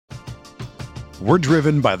We're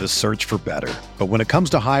driven by the search for better. But when it comes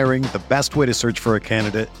to hiring, the best way to search for a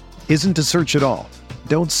candidate isn't to search at all.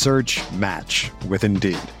 Don't search, match with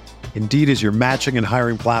Indeed. Indeed is your matching and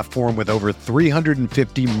hiring platform with over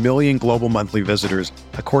 350 million global monthly visitors,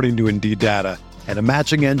 according to Indeed data, and a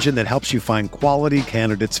matching engine that helps you find quality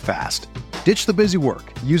candidates fast. Ditch the busy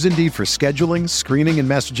work. Use Indeed for scheduling, screening, and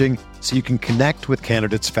messaging so you can connect with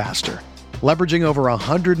candidates faster. Leveraging over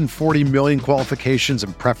 140 million qualifications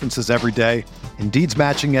and preferences every day, Indeed's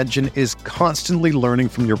matching engine is constantly learning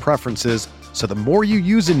from your preferences, so the more you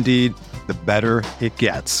use Indeed, the better it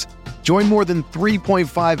gets. Join more than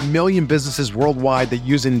 3.5 million businesses worldwide that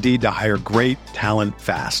use Indeed to hire great talent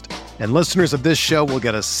fast. And listeners of this show will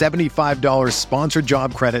get a $75 sponsored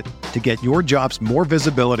job credit to get your jobs more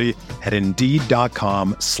visibility at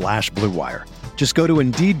Indeed.com/Blue Wire. Just go to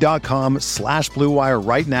Indeed.com/Blue Wire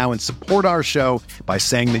right now and support our show by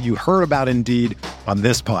saying that you heard about Indeed on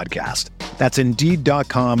this podcast. That's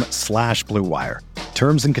Indeed.com/Blue Wire.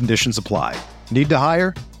 Terms and conditions apply. Need to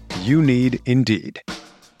hire? You need Indeed.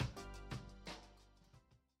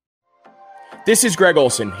 This is Greg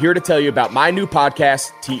Olson, here to tell you about my new podcast,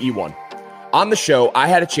 TE1. On the show, I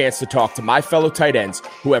had a chance to talk to my fellow tight ends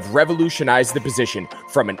who have revolutionized the position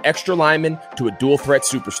from an extra lineman to a dual-threat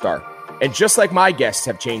superstar. And just like my guests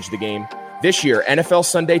have changed the game, this year,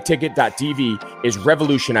 NFLSundayTicket.tv is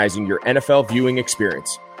revolutionizing your NFL viewing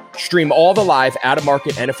experience. Stream all the live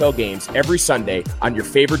out-of-market NFL games every Sunday on your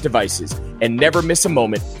favorite devices and never miss a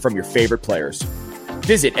moment from your favorite players.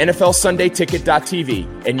 Visit NFLSundayTicket.tv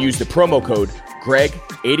and use the promo code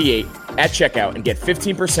GREG88 at checkout and get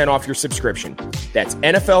 15% off your subscription. That's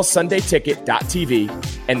NFLSundayTicket.tv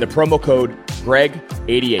and the promo code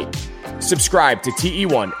GREG88. Subscribe to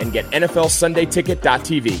TE1 and get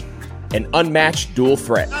NFLSundayTicket.tv, an unmatched dual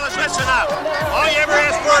threat. Fellas, listen up. All you ever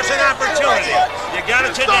asked for is an opportunity. You got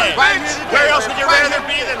it today. Where else would you rather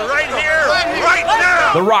be than right here, right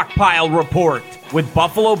now? The Rockpile Report with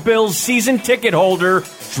Buffalo Bills season ticket holder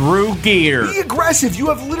Drew Gear. Be aggressive. You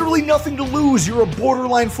have literally nothing to lose. You're a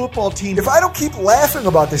borderline football team. If I don't keep laughing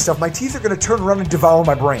about this stuff, my teeth are going to turn around and devour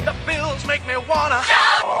my brain. The Bills make me wanna.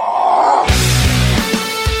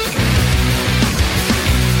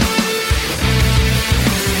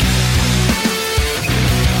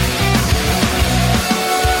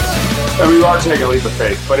 And we are taking a leap of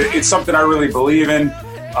faith, but it's something I really believe in.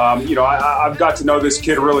 I've got to know this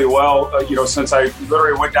kid really well, since I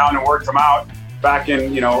literally went down and worked him out back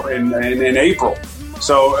in April.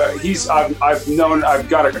 So I've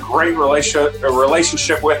got a great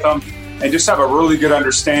relationship with him, and just have a really good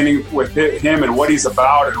understanding with him and what he's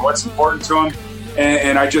about and what's important to him.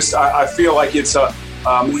 And I feel like it's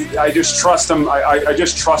I just trust him. I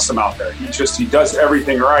just trust him out there. He does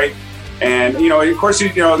everything right. And, of course,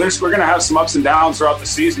 we're going to have some ups and downs throughout the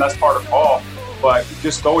season. That's part of ball. But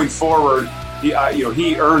just going forward, he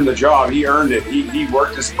earned the job. He earned it. He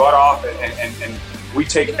worked his butt off, and we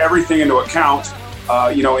take everything into account,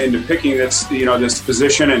 into picking this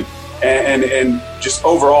position. And just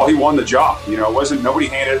overall, he won the job. Nobody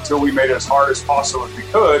handed it to him. We made it as hard as possible as we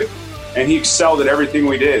could. And he excelled at everything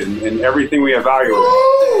we did and everything we evaluated.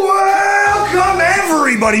 Welcome,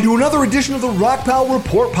 everybody, to another edition of the Rockpile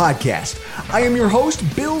Report podcast. I am your host,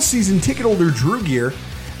 Bill season ticket holder Drew Gear.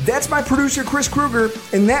 That's my producer, Chris Kruger,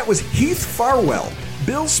 and that was Heath Farwell,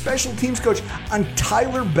 Bill's special teams coach, on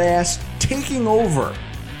Tyler Bass taking over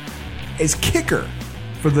as kicker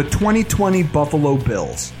for the 2020 Buffalo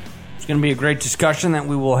Bills. It's going to be a great discussion that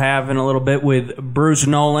we will have in a little bit with Bruce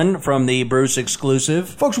Nolan from the Bruce Exclusive.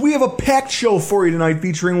 Folks, we have a packed show for you tonight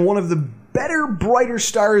featuring one of the better, brighter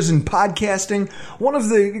stars in podcasting. One of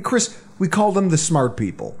the, Chris, we call them the smart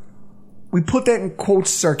people. We put that in quotes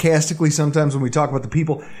sarcastically sometimes when we talk about the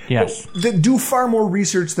people that do far more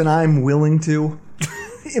research than I'm willing to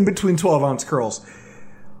in between 12-ounce curls.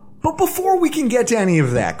 But before we can get to any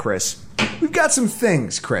of that, Chris, we've got some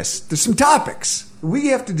things, Chris. There's some topics we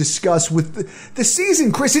have to discuss with the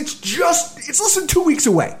season, Chris. It's less than 2 weeks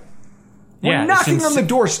away. We're knocking on the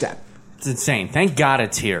doorstep. It's insane. Thank God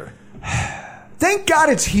it's here. Thank God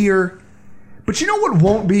it's here. But you know what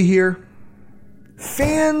won't be here?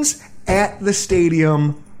 Fans at the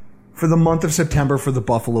stadium for the month of September for the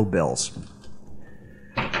Buffalo Bills.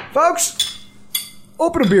 Folks,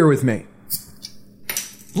 open a beer with me.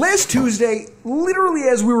 Last Tuesday, literally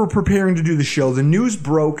as we were preparing to do the show, the news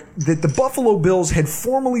broke that the Buffalo Bills had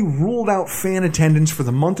formally ruled out fan attendance for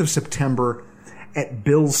the month of September at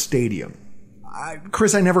Bills Stadium.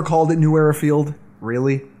 Chris, I never called it New Era Field,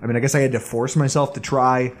 really. I mean, I guess I had to force myself to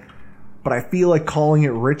try, but I feel like calling it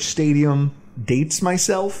Rich Stadium dates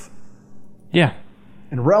myself. Yeah.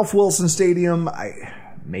 And Ralph Wilson Stadium,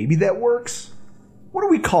 maybe that works. What do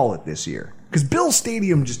we call it this year? Because Bill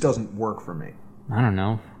Stadium just doesn't work for me. I don't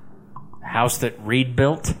know. House that Reed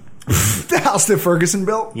built? The house that Ferguson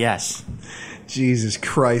built? Yes. Jesus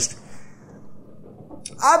Christ.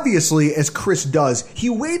 Obviously, as Chris does, he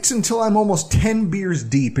waits until I'm almost 10 beers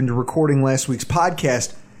deep into recording last week's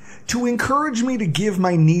podcast to encourage me to give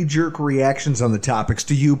my knee-jerk reactions on the topics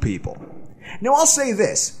to you people. Now, I'll say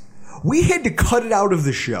this. We had to cut it out of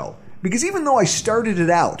the show, because even though I started it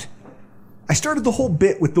out, I started the whole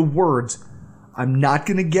bit with the words, I'm not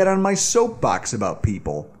going to get on my soapbox about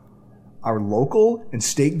people, our local and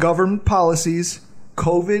state government policies,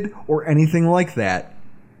 COVID, or anything like that.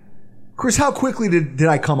 Chris, how quickly did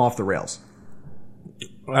I come off the rails?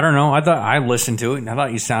 I don't know. I thought I listened to it, and I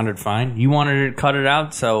thought you sounded fine. You wanted to cut it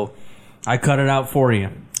out, so I cut it out for you.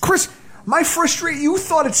 Chris, my frustration, you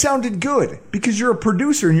thought it sounded good because you're a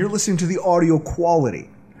producer and you're listening to the audio quality.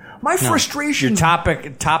 My frustration... Your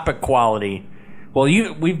topic quality... Well,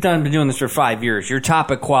 we've been doing this for 5 years. Your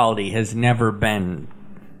topic quality has never been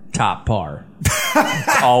top par.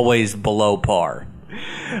 It's always below par.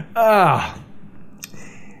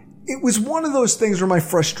 It was one of those things where my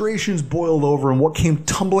frustrations boiled over and what came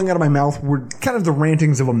tumbling out of my mouth were kind of the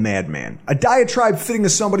rantings of a madman. A diatribe fitting to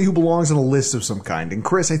somebody who belongs on a list of some kind. And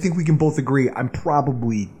Chris, I think we can both agree I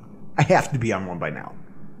have to be on one by now.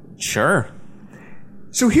 Sure.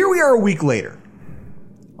 So here we are a week later.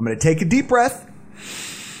 I'm going to take a deep breath.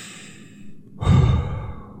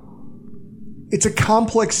 It's a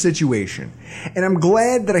complex situation, and I'm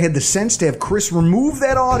glad that I had the sense to have Chris remove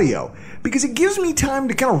that audio because it gives me time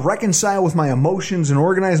to kind of reconcile with my emotions and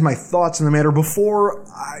organize my thoughts in the matter before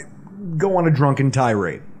I go on a drunken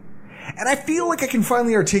tirade. And I feel like I can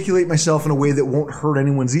finally articulate myself in a way that won't hurt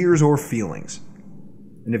anyone's ears or feelings.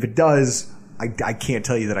 And if it does, I can't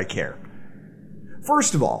tell you that I care.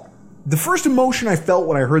 First of all, the first emotion I felt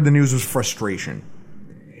when I heard the news was frustration.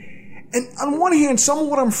 And on one hand, some of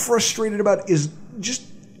what I'm frustrated about is just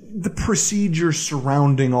the procedure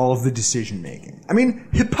surrounding all of the decision making. I mean,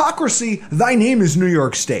 hypocrisy, thy name is New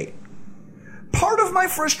York State. Part of my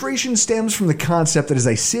frustration stems from the concept that as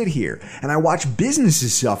I sit here and I watch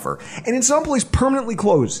businesses suffer and in some place permanently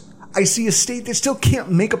close, I see a state that still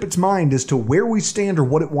can't make up its mind as to where we stand or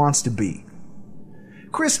what it wants to be.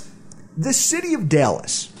 Chris, the city of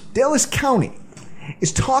Dallas County,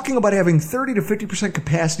 is talking about having 30 to 50%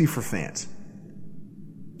 capacity for fans.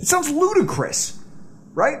 It sounds ludicrous,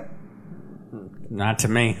 right? Not to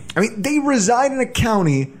me. I mean, they reside in a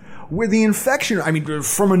county where the infection,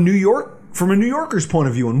 from a New Yorker's point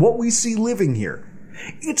of view and what we see living here,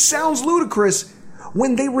 it sounds ludicrous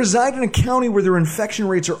when they reside in a county where their infection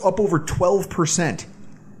rates are up over 12%.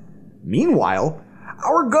 Meanwhile,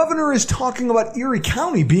 our governor is talking about Erie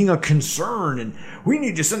County being a concern and we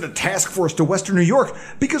need to send a task force to Western New York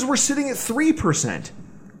because we're sitting at 3%.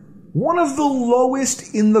 One of the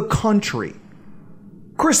lowest in the country.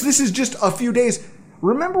 Chris, this is just a few days.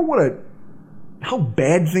 Remember how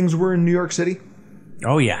bad things were in New York City?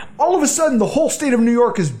 Oh, yeah. All of a sudden, the whole state of New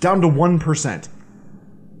York is down to 1%.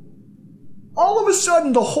 All of a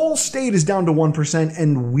sudden, the whole state is down to 1%,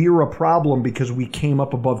 and we're a problem because we came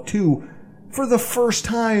up above 2% for the first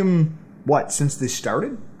time, since this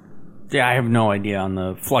started? Yeah, I have no idea on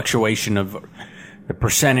the fluctuation of the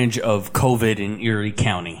percentage of COVID in Erie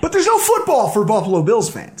County. But there's no football for Buffalo Bills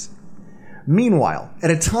fans. Meanwhile,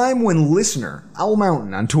 at a time when listener Owl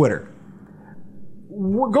Mountain on Twitter,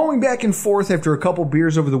 we're going back and forth after a couple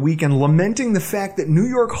beers over the weekend, lamenting the fact that New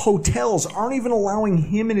York hotels aren't even allowing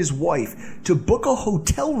him and his wife to book a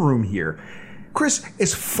hotel room here. Chris,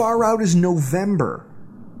 as far out as November.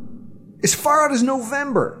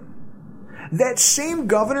 That same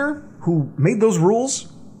governor who made those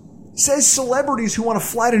rules says celebrities who want to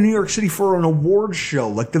fly to New York City for an awards show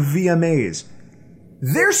like the VMAs,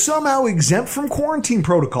 they're somehow exempt from quarantine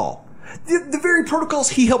protocol. The very protocols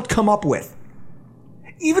he helped come up with.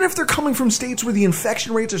 Even if they're coming from states where the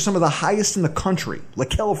infection rates are some of the highest in the country,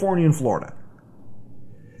 like California and Florida.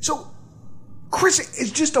 So, Chris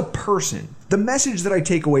is just a person. The message that I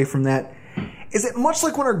take away from that is that much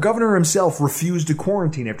like when our governor himself refused to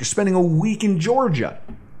quarantine after spending a week in Georgia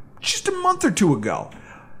just a month or two ago,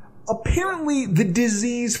 apparently the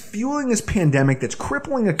disease fueling this pandemic that's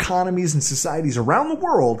crippling economies and societies around the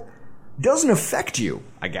world doesn't affect you,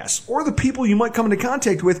 I guess, or the people you might come into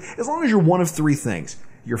contact with as long as you're one of three things.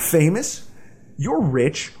 You're famous, you're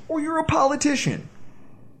rich, or you're a politician.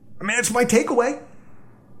 I mean, that's my takeaway.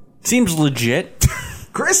 Seems legit.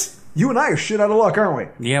 Chris, you and I are shit out of luck, aren't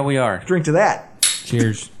we? Yeah, we are. Drink to that.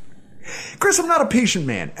 Cheers. Chris, I'm not a patient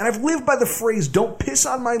man, and I've lived by the phrase, don't piss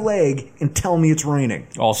on my leg and tell me it's raining.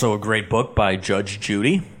 Also a great book by Judge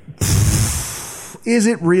Judy. Is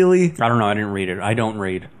it really? I don't know. I didn't read it. I don't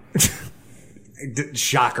read.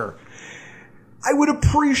 Shocker. I would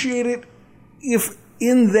appreciate it if,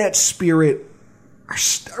 in that spirit,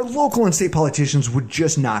 our local and state politicians would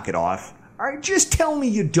just knock it off. All right, just tell me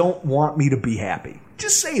you don't want me to be happy.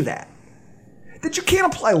 Just say that. That you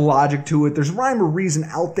can't apply logic to it. There's rhyme or reason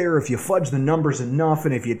out there if you fudge the numbers enough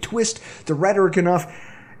and if you twist the rhetoric enough.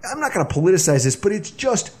 I'm not going to politicize this, but it's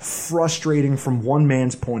just frustrating from one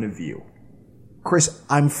man's point of view. Chris,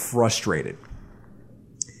 I'm frustrated.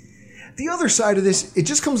 The other side of this, it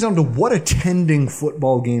just comes down to what attending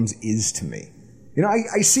football games is to me. You know,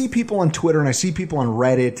 I see people on Twitter and I see people on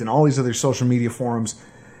Reddit and all these other social media forums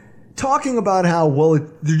talking about how, well,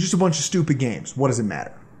 they're just a bunch of stupid games. What does it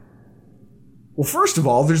matter? Well, first of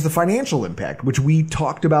all, there's the financial impact, which we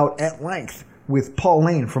talked about at length with Paul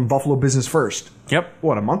Lane from Buffalo Business First. Yep.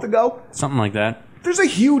 What, a month ago? Something like that. There's a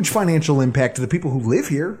huge financial impact to the people who live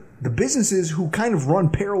here, the businesses who kind of run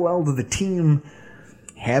parallel to the team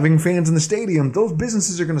having fans in the stadium. Those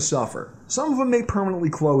businesses are going to suffer. Some of them may permanently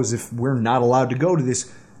close if we're not allowed to go to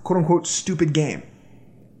this quote-unquote stupid game.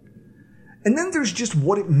 And then there's just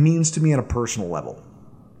what it means to me on a personal level.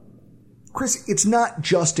 Chris, it's not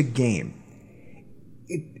just a game.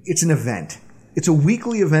 It's an event. It's a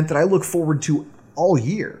weekly event that I look forward to all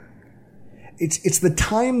year. It's the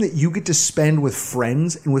time that you get to spend with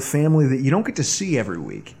friends and with family that you don't get to see every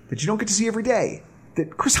week, that you don't get to see every day.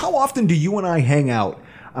 That, Chris, how often do you and I hang out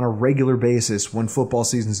on a regular basis when football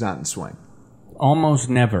season's not in swing? Almost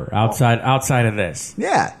never outside of this.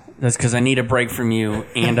 Yeah. That's because I need a break from you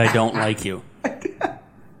and I don't like you.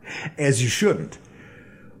 As you shouldn't.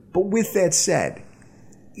 But with that said,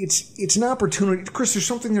 it's an opportunity. Chris, there's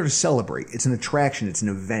something there to celebrate. It's an attraction. It's an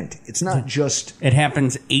event. It's not just... It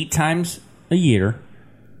happens 8 times a year.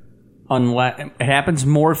 It happens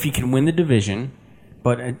more if you can win the division.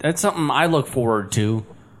 But that's something I look forward to.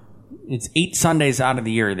 It's 8 Sundays out of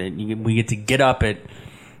the year that we get to get up at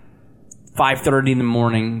 5:30 in the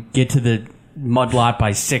morning, get to the mud lot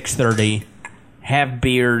by 6:30, have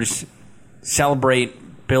beers,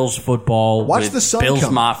 celebrate Bills football, watch with the sun Bills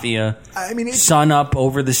come. Mafia. I mean, sun up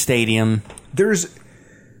over the stadium. There's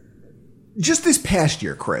just this past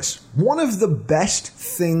year, Chris, one of the best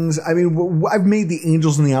things. I mean, I've made the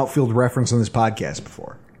Angels in the outfield reference on this podcast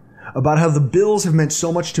before about how the Bills have meant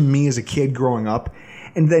so much to me as a kid growing up,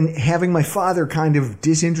 and then having my father kind of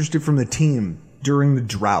disinterested from the team during the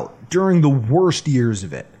drought, during the worst years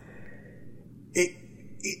of it.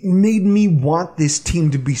 It made me want this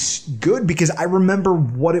team to be good because I remember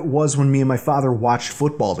what it was when me and my father watched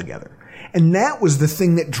football together. And that was the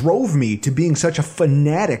thing that drove me to being such a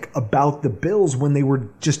fanatic about the Bills when they were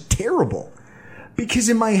just terrible. Because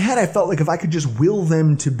in my head, I felt like if I could just will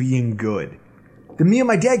them to being good, then me and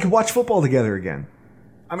my dad could watch football together again.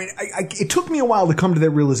 I mean, it took me a while to come to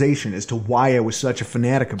that realization as to why I was such a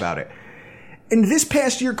fanatic about it. And this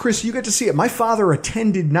past year, Chris, you got to see it. My father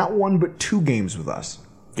attended not 1 but 2 games with us.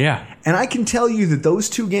 Yeah. And I can tell you that those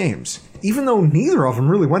 2 games, even though neither of them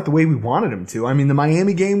really went the way we wanted them to. I mean, the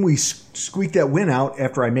Miami game, we squeaked that win out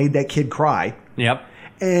after I made that kid cry. Yep.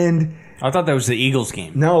 And I thought that was the Eagles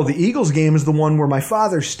game. No, the Eagles game is the one where my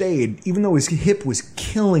father stayed, even though his hip was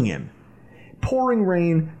killing him. Pouring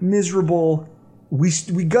rain, miserable. We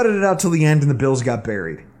gutted it out till the end and the Bills got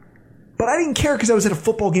buried. But I didn't care because I was at a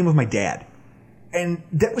football game with my dad. And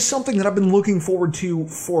that was something that I've been looking forward to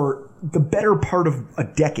for the better part of a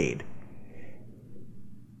decade.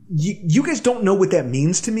 You guys don't know what that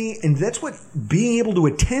means to me, and that's what being able to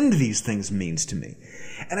attend these things means to me.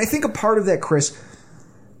 And I think a part of that, Chris,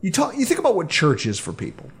 you think about what church is for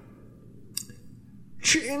people.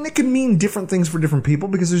 And it can mean different things for different people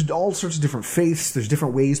because there's all sorts of different faiths. There's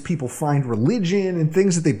different ways people find religion and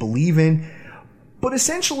things that they believe in. But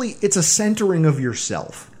essentially, it's a centering of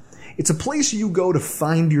yourself. It's a place you go to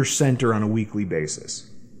find your center on a weekly basis.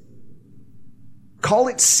 Call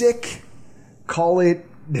it sick, call it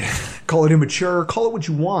immature, call it what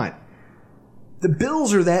you want. The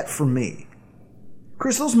Bills are that for me.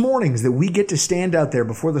 Chris, those mornings that we get to stand out there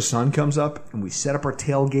before the sun comes up and we set up our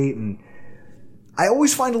tailgate, and I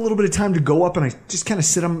always find a little bit of time to go up and I just kind of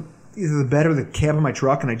sit on either the bed or the cab of my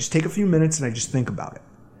truck and I just take a few minutes and I just think about it.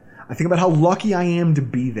 I think about how lucky I am to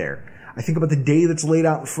be there. I think about the day that's laid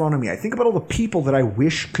out in front of me. I think about all the people that I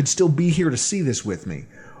wish could still be here to see this with me,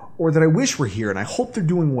 or that I wish were here, and I hope they're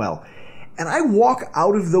doing well. And I walk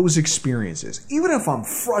out of those experiences, even if I'm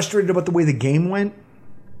frustrated about the way the game went,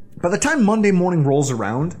 by the time Monday morning rolls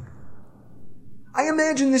around, I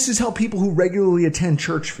imagine this is how people who regularly attend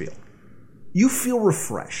church feel. You feel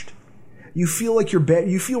refreshed. You feel like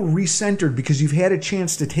you feel recentered because you've had a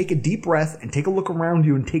chance to take a deep breath and take a look around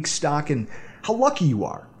you and take stock in how lucky you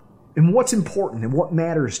are and what's important and what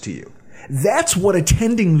matters to you. That's what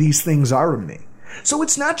attending these things are to me. So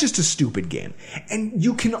it's not just a stupid game. And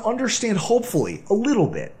you can understand, hopefully, a little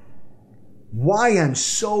bit why I'm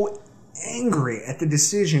so angry at the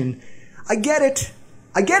decision. I get it.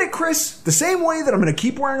 I get it, Chris. The same way that I'm going to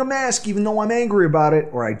keep wearing a mask even though I'm angry about it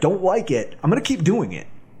or I don't like it, I'm going to keep doing it.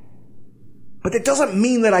 But that doesn't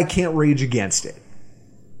mean that I can't rage against it.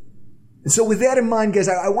 And so with that in mind, guys,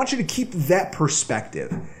 I want you to keep that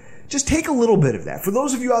perspective. Just take a little bit of that. For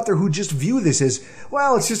those of you out there who just view this as,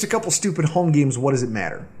 well, it's just a couple stupid home games, what does it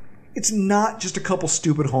matter? It's not just a couple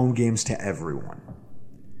stupid home games to everyone.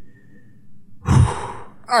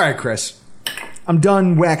 All right, Chris. I'm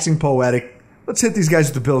done waxing poetic. Let's hit these guys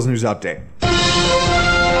with the Bills News Update.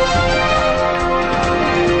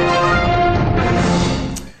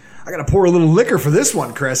 I gotta pour a little liquor for this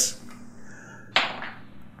one, Chris.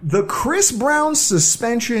 The Chris Brown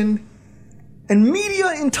suspension and media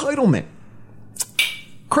entitlement.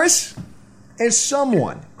 Chris, as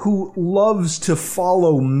someone who loves to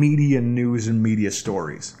follow media news and media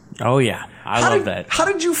stories. Oh, yeah. I love that. How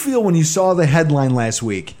did you feel when you saw the headline last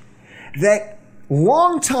week that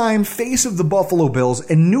longtime face of the Buffalo Bills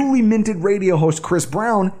and newly minted radio host Chris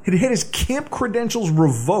Brown had had his camp credentials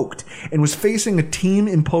revoked and was facing a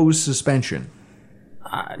team-imposed suspension?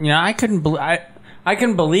 I couldn't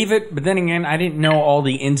believe it, but then again, I didn't know all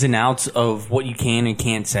the ins and outs of what you can and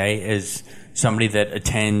can't say as somebody that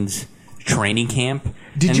attends training camp.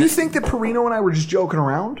 Did you think that Perino and I were just joking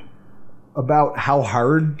around about how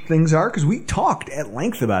hard things are? Because we talked at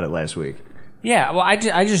length about it last week. Yeah, well, I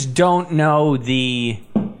just don't know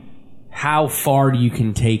how far you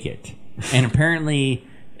can take it. And apparently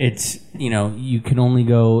it's, you can only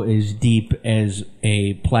go as deep as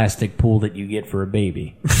a plastic pool that you get for a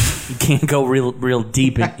baby. You can't go real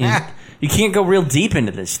deep you can't go real deep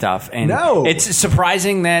into this stuff. And no. It's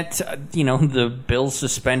surprising that, the Bills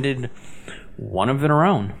suspended one of their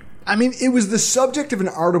own. I mean, it was the subject of an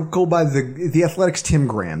article by the Athletic's Tim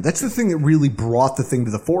Graham. That's the thing that really brought the thing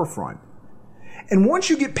to the forefront. And once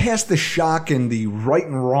you get past the shock and the right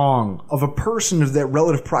and wrong of a person of that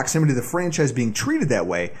relative proximity to the franchise being treated that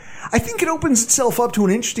way, I think it opens itself up to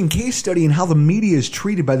an interesting case study in how the media is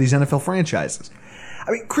treated by these NFL franchises.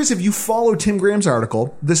 I mean, Chris, if you follow Tim Graham's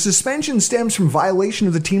article, the suspension stems from violation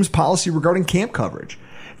of the team's policy regarding camp coverage.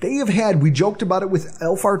 They have had, we joked about it with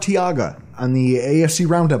Elf Arteaga on the AFC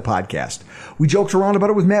Roundup podcast. We joked around about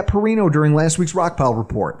it with Matt Perino during last week's Rockpile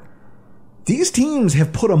report. These teams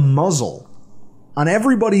have put a muzzle on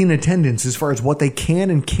everybody in attendance as far as what they can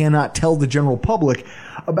and cannot tell the general public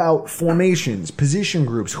about formations, position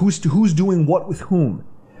groups, who's doing what with whom.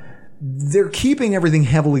 They're keeping everything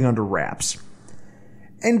heavily under wraps.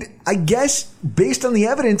 And I guess, based on the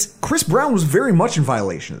evidence, Chris Brown was very much in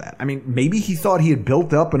violation of that. I mean, maybe he thought he had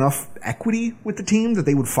built up enough equity with the team that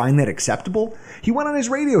they would find that acceptable. He went on his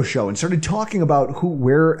radio show and started talking about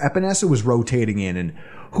where Epinesa was rotating in and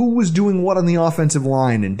who was doing what on the offensive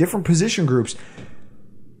line and different position groups.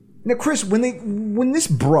 Now, Chris, when this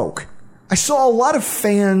broke, I saw a lot of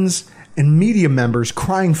fans and media members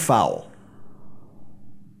crying foul.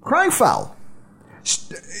 Crying foul.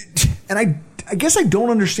 And I guess I don't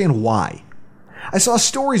understand why. I saw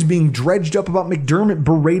stories being dredged up about McDermott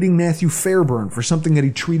berating Matthew Fairburn for something that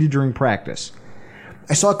he treated during practice.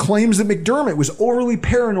 I saw claims that McDermott was overly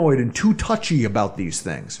paranoid and too touchy about these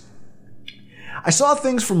things. I saw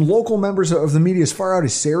things from local members of the media as far out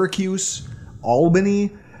as Syracuse,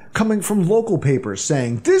 Albany, coming from local papers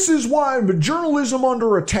saying, this is why journalism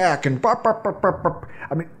under attack, and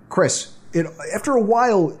I mean, Chris, after a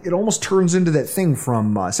while, it almost turns into that thing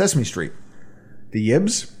from Sesame Street. The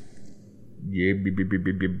Yibs? Yib, yib, yib, yib,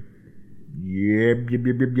 yib, yib. Yib, yib,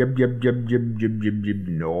 yib, yib, yib, yib, yib, yib, yib, yib, yib.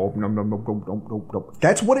 No.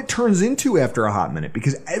 That's what it turns into after a hot minute,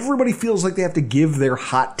 because everybody feels like they have to give their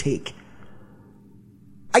hot take.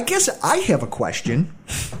 I guess I have a question.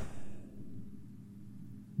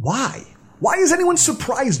 Why? Why is anyone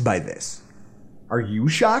surprised by this? Are you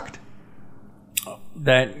shocked?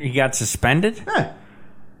 That he got suspended? Eh.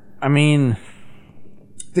 I mean,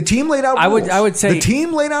 the team laid out rules. I would say the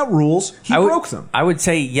team laid out rules. He broke them. I would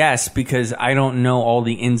say yes, because I don't know all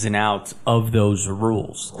the ins and outs of those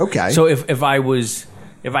rules. Okay. So if I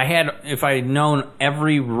had known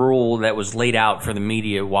every rule that was laid out for the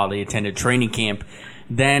media while they attended training camp,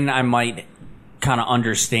 then I might kind of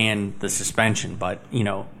understand the suspension. But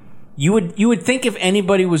you would think if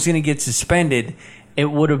anybody was going to get suspended, it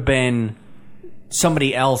would have been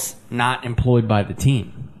somebody else not employed by the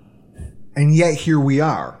team. And yet here we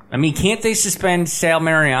are. I mean, can't they suspend Sal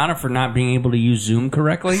Mariano for not being able to use Zoom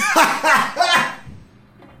correctly?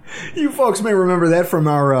 You folks may remember that from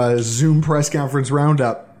our Zoom press conference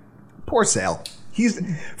roundup. Poor Sal.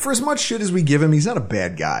 For as much shit as we give him, he's not a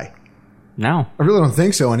bad guy. No. I really don't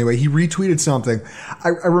think so anyway. He retweeted something.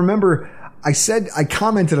 I remember I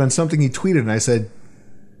commented on something he tweeted, and I said,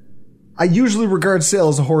 I usually regard Sal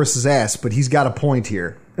as a horse's ass, but he's got a point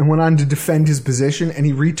here. And went on to defend his position, and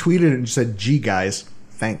he retweeted it and said, gee, guys,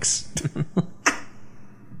 thanks.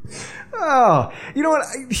 Oh, you know what?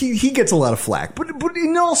 He gets a lot of flack. But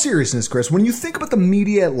in all seriousness, Chris, when you think about the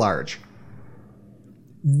media at large,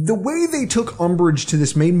 the way they took umbrage to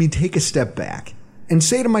this made me take a step back and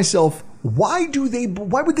say to myself, why would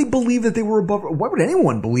they believe that they were above? Why would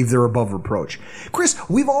anyone believe they're above reproach? Chris,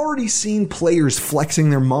 we've already seen players flexing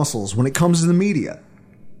their muscles when it comes to the media.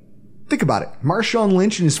 Think about it. Marshawn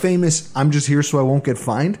Lynch and his famous, I'm just here so I won't get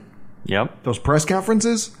fined. Yep. Those press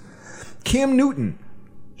conferences. Cam Newton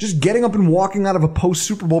just getting up and walking out of a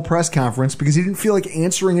post-Super Bowl press conference because he didn't feel like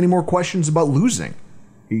answering any more questions about losing.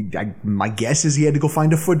 My guess is he had to go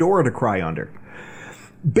find a fedora to cry under.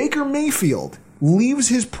 Baker Mayfield leaves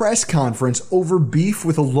his press conference over beef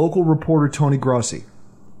with a local reporter, Tony Grossi.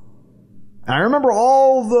 And I remember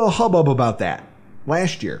all the hubbub about that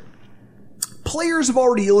last year. Players have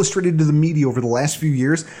already illustrated to the media over the last few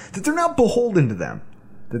years that they're not beholden to them,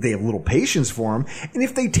 that they have little patience for them, and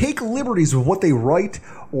if they take liberties with what they write,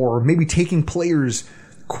 or maybe taking players'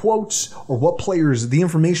 quotes, or the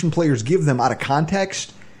information players give them out of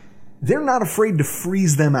context, they're not afraid to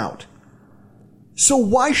freeze them out. So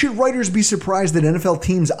why should writers be surprised that NFL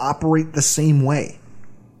teams operate the same way?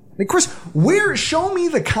 I mean, Chris, show me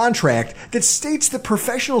the contract that states that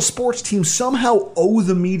professional sports teams somehow owe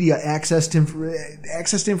the media access to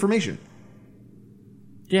information.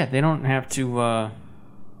 Yeah, they don't have to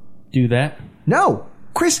do that. No.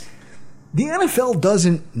 Chris, the NFL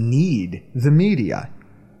doesn't need the media.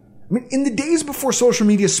 I mean, in the days before social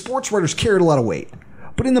media, sports writers carried a lot of weight.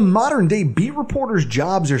 But in the modern day, beat reporters'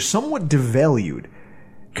 jobs are somewhat devalued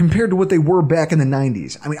compared to what they were back in the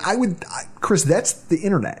 90s. I mean, Chris, that's the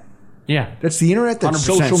internet. Yeah. That's the internet, that's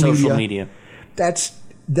 100% social media.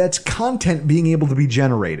 That's content being able to be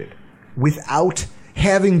generated without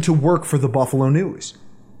having to work for the Buffalo News.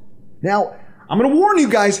 Now, I'm going to warn you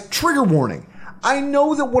guys, trigger warning. I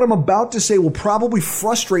know that what I'm about to say will probably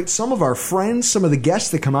frustrate some of our friends, some of the guests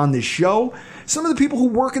that come on this show, some of the people who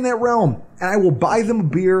work in that realm, and I will buy them a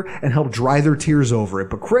beer and help dry their tears over it.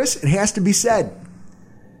 But Chris, it has to be said.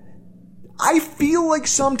 I feel like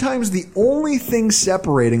sometimes the only thing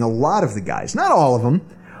separating a lot of the guys, not all of them,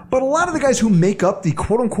 but a lot of the guys who make up the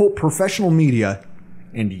quote-unquote professional media,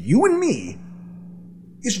 and you and me,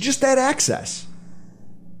 is just that access.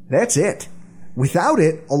 That's it. Without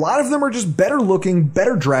it, a lot of them are just better looking,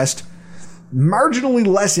 better dressed, marginally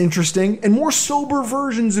less interesting, and more sober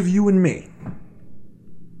versions of you and me.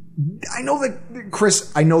 I know that, Chris,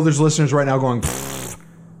 I know there's listeners right now going, please.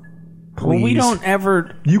 Well, we don't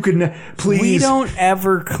ever... You can, please. We don't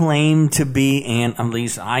ever claim to be, and at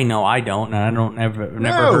least I know I don't, and I don't never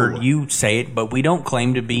heard you say it, but we don't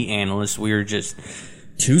claim to be analysts. We are just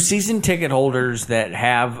two season ticket holders that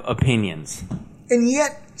have opinions. And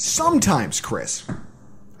yet, sometimes, Chris,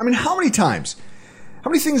 I mean, how many times?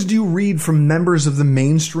 How many things do you read from members of the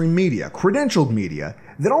mainstream media, credentialed media,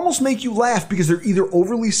 that almost make you laugh because they're either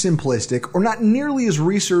overly simplistic or not nearly as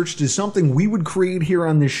researched as something we would create here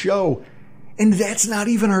on this show? And that's not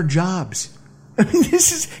even our jobs. I mean,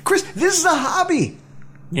 this is a hobby.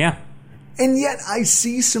 Yeah. And yet I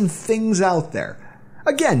see some things out there.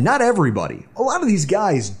 Again, not everybody. A lot of these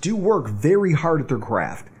guys do work very hard at their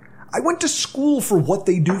craft. I went to school for what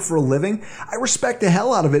they do for a living. I respect the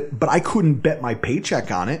hell out of it, but I couldn't bet my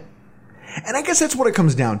paycheck on it. And I guess that's what it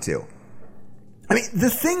comes down to. I mean, the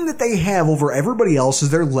thing that they have over everybody else is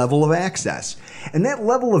their level of access. And that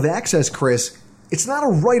level of access, Chris, it's not a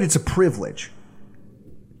right, it's a privilege.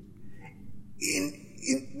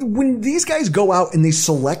 When these guys go out and they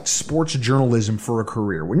select sports journalism for a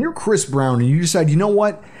career, when you're Chris Brown and you decide, you know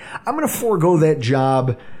what, I'm going to forego that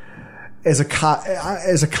job as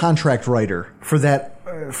a contract writer for that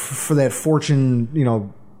Fortune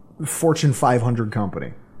 500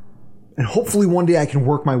 company, and hopefully one day I can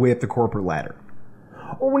work my way up the corporate ladder.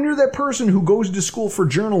 Or when you're that person who goes to school for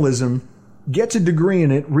journalism, gets a degree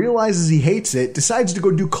in it, realizes he hates it, decides to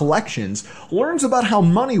go do collections, learns about how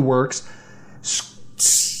money works,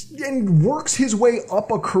 and works his way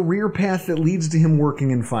up a career path that leads to him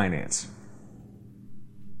working in finance.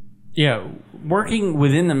 Yeah, working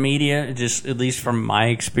within the media, just at least from my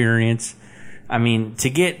experience, I mean, to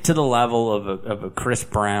get to the level of a Chris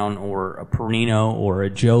Brown or a Perino or a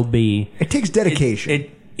Joe B. It takes dedication.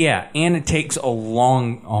 And it takes a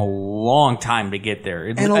long time to get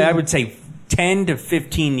there. I would say 10 to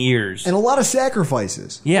 15 years. And a lot of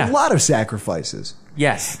sacrifices. Yeah. A lot of sacrifices.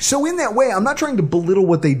 Yes. So in that way, I'm not trying to belittle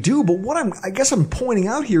what they do, but what I guess I'm pointing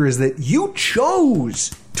out here is that you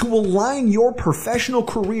chose to align your professional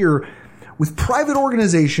career with private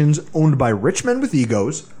organizations owned by rich men with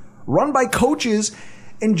egos, run by coaches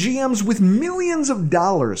and GMs with millions of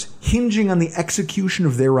dollars hinging on the execution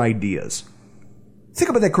of their ideas. Think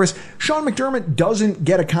about that, Chris. Sean McDermott doesn't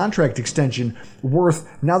get a contract extension worth,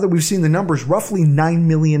 now that we've seen the numbers, roughly $9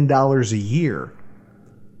 million a year.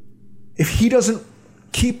 If he doesn't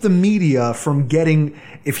keep the media from getting,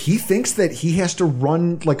 if he thinks that he has to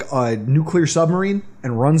run like a nuclear submarine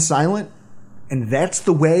and run silent, and that's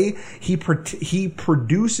the way he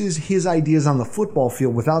produces his ideas on the football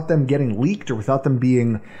field without them getting leaked or without them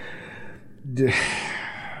being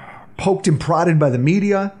poked and prodded by the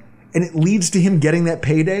media, and it leads to him getting that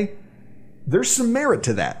payday, there's some merit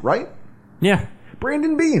to that, right? Yeah.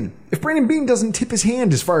 Brandon Beane. If Brandon Beane doesn't tip his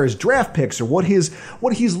hand as far as draft picks or what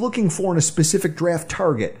he's looking for in a specific draft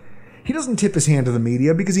target, he doesn't tip his hand to the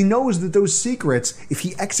media because he knows that those secrets, if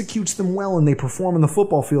he executes them well and they perform on the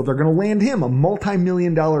football field, are going to land him a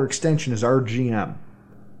multi-million-dollar extension as our GM.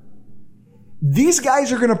 These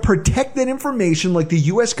guys are going to protect that information like the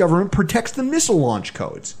U.S. government protects the missile launch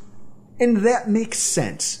codes. And that makes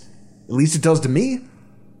sense. At least it does to me.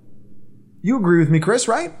 You agree with me, Chris,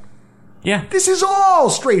 right? Yeah. This is all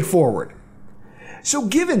straightforward. So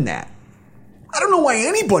given that, I don't know why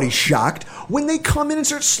anybody's shocked when they come in and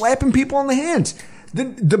start slapping people on the hands.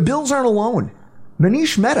 The Bills aren't alone.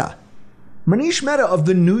 Manish Mehta of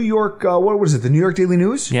the New York, what was it, the New York Daily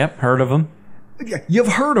News? Yep, heard of him.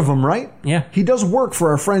 You've heard of him, right? Yeah. He does work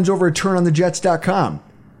for our friends over at TurnOnTheJets.com.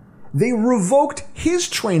 They revoked his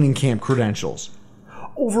training camp credentials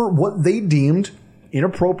over what they deemed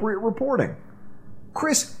inappropriate reporting.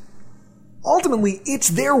 Chris, ultimately, it's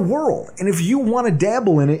their world, and if you want to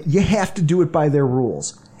dabble in it, you have to do it by their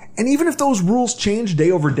rules. And even if those rules change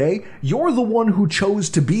day over day, you're the one who chose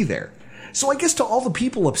to be there. So I guess to all the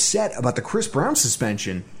people upset about the Chris Brown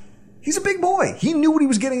suspension, he's a big boy. He knew what he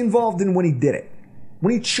was getting involved in when he did it.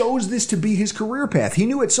 When he chose this to be his career path, he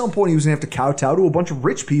knew at some point he was going to have to kowtow to a bunch of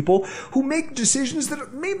rich people who make decisions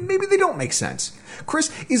that maybe they don't make sense.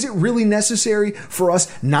 Chris, is it really necessary for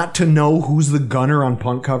us not to know who's the gunner on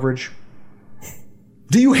punt coverage?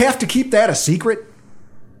 Do you have to keep that a secret?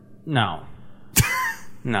 No.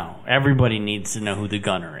 No. Everybody needs to know who the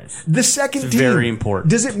gunner is. The second it's team. Very important.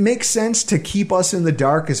 Does it make sense to keep us in the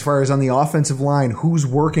dark as far as on the offensive line who's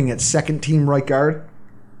working at second team right guard?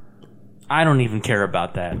 I don't even care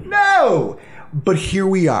about that. No! But here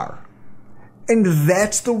we are. And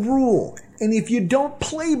that's the rule. And if you don't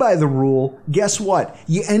play by the rule, guess what?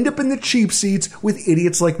 You end up in the cheap seats with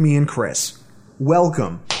idiots like me and Chris.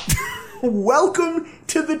 Welcome. Welcome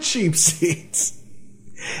to the cheap seats.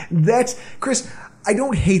 Chris, I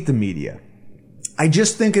don't hate the media. I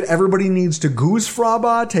just think that everybody needs to goose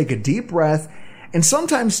fraba, take a deep breath, and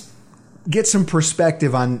sometimes get some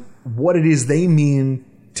perspective on what it is they mean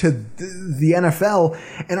to the NFL.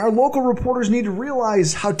 And our local reporters need to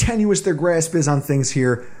realize how tenuous their grasp is on things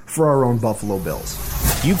here for our own Buffalo Bills.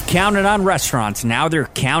 You've counted on restaurants. Now they're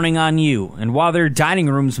counting on you. And while their dining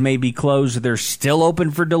rooms may be closed, they're still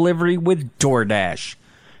open for delivery with DoorDash.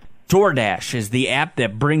 DoorDash is the app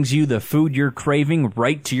that brings you the food you're craving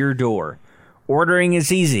right to your door. Ordering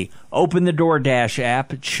is easy. Open the DoorDash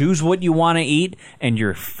app, choose what you want to eat, and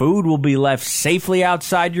your food will be left safely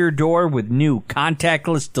outside your door with new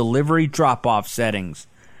contactless delivery drop-off settings.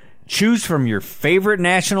 Choose from your favorite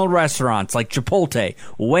national restaurants like Chipotle,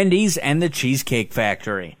 Wendy's, and the Cheesecake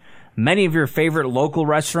Factory. Many of your favorite local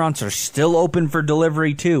restaurants are still open for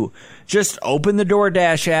delivery too. Just open the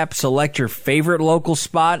DoorDash app, select your favorite local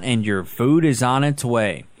spot, and your food is on its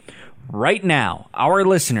way. Right now, our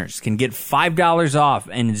listeners can get $5 off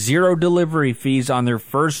and 0 delivery fees on their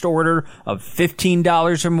first order of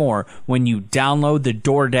 $15 or more when you download the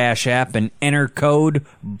DoorDash app and enter code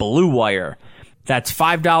BLUEWIRE. That's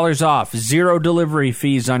 $5 off, 0 delivery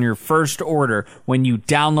fees on your first order when you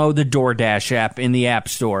download the DoorDash app in the App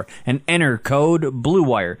Store and enter code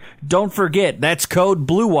BLUEWIRE. Don't forget, that's code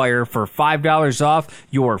BLUEWIRE for $5 off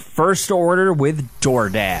your first order with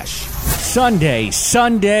DoorDash.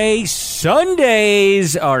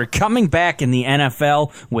 Sundays are coming back in the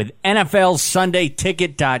NFL with NFL Sunday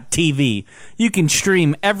Ticket.tv. You can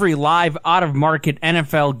stream every live out-of-market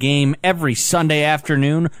NFL game every Sunday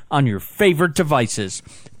afternoon on your favorite devices.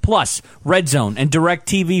 Plus, Red Zone and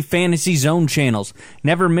DirecTV Fantasy Zone channels.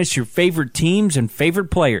 Never miss your favorite teams and favorite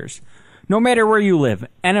players. No matter where you live,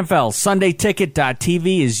 NFL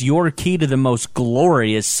SundayTicket.tv is your key to the most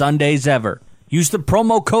glorious Sundays ever. Use the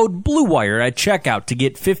promo code BLUEWIRE at checkout to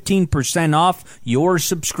get 15% off your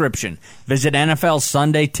subscription. Visit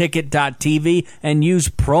NFLSundayTicket.tv and use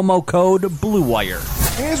promo code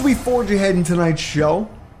BLUEWIRE. As we forge ahead in tonight's show,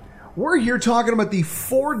 we're here talking about the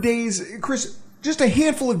 4 days, Chris, just a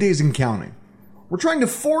handful of days and counting. We're trying to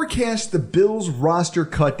forecast the Bills' roster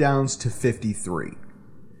cutdowns to 53.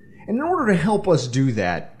 And in order to help us do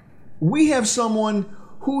that, we have someone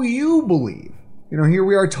who you believe, here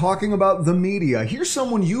we are talking about the media. Here's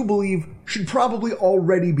someone you believe should probably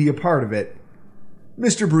already be a part of it,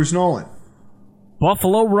 Mr. Bruce Nolan.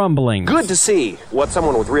 Buffalo Rumblings. Good to see what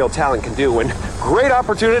someone with real talent can do when great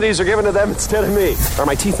opportunities are given to them instead of me. Are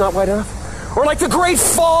my teeth not white enough? Or like the Great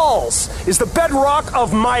Falls is the bedrock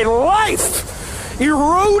of my life,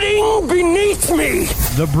 eroding beneath me.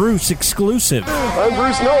 The Bruce exclusive. I'm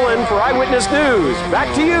Bruce Nolan for Eyewitness News.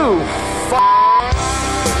 Back to you.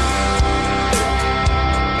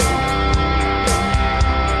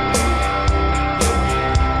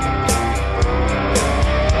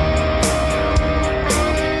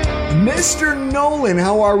 Mr. Nolan,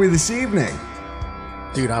 how are we this evening?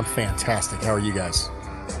 Dude, I'm fantastic. How are you guys?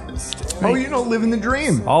 Oh, living the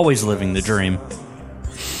dream. Always living the dream.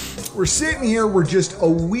 We're sitting here, we're just a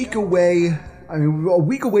week away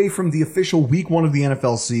from the official week 1 of the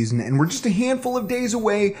NFL season, and we're just a handful of days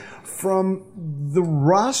away from the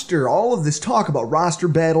roster. All of this talk about roster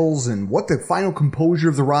battles and what the final composure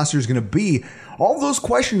of the roster is going to be, all those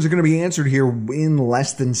questions are going to be answered here in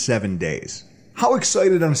less than 7 days. How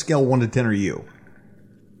excited on a scale of 1 to 10 are you?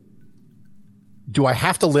 Do I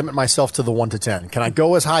have to limit myself to the 1 to 10? Can I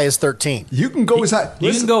go as high as 13? You can go as high.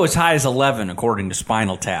 You can go as high as 11, according to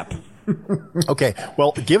Spinal Tap. Okay,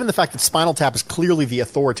 well, given the fact that Spinal Tap is clearly the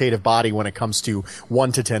authoritative body when it comes to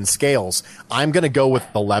 1 to 10 scales, I'm going to go with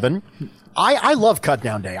 11. I love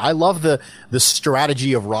Cutdown Day. I love the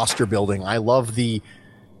strategy of roster building. I love the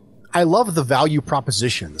value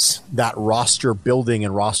propositions that roster building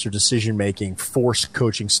and roster decision making force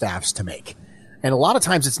coaching staffs to make. And a lot of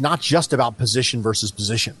times it's not just about position versus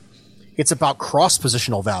position. It's about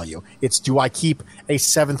cross-positional value. It's, do I keep a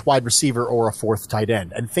 7th wide receiver or a 4th tight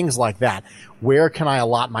end? And things like that. Where can I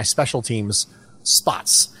allot my special teams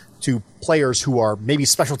spots to players who are maybe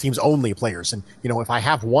special teams only players? And, if I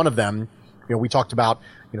have one of them, we talked about,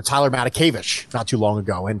 Tyler Matakevich not too long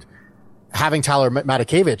ago, and having Tyler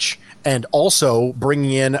Matakevich and also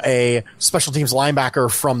bringing in a special teams linebacker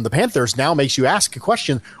from the Panthers now makes you ask a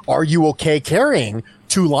question, are you okay carrying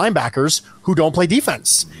 2 linebackers who don't play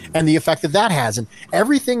defense? And the effect that has. And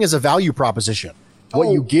everything is a value proposition,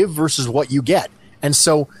 what you give versus what you get. And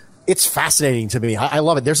so it's fascinating to me. I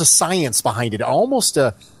love it. There's a science behind it.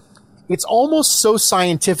 It's almost so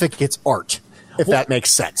scientific it's art. If that makes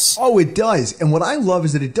sense. Oh, it does. And what I love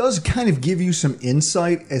is that it does kind of give you some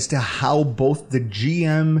insight as to how both the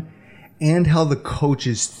GM and how the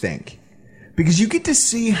coaches think. Because you get to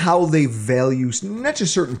see how they value not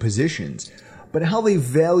just certain positions, but how they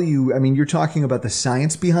value, you're talking about the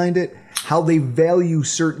science behind it, how they value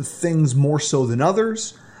certain things more so than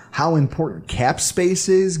others, how important cap space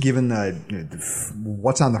is given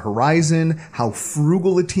what's on the horizon, how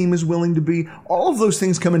frugal a team is willing to be. All of those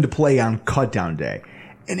things come into play on Cutdown Day.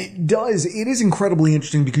 And it is incredibly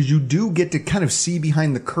interesting because you do get to kind of see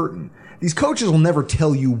behind the curtain. These coaches will never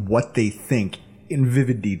tell you what they think in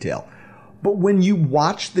vivid detail. But when you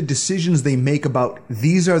watch the decisions they make about,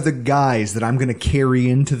 these are the guys that I'm going to carry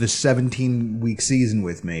into the 17-week season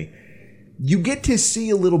with me, you get to see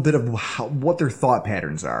a little bit of what their thought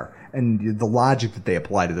patterns are and the logic that they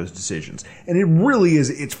apply to those decisions. And it really is,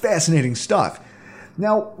 it's fascinating stuff.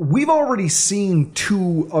 Now, we've already seen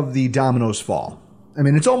 2 of the dominoes fall.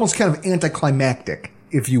 It's almost kind of anticlimactic,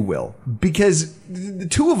 if you will, because the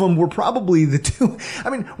 2 of them were probably the 2.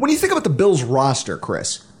 When you think about the Bills roster,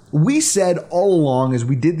 Chris, we said all along as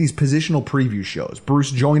we did these positional preview shows, Bruce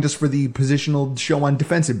joined us for the positional show on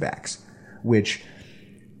defensive backs, which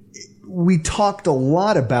we talked a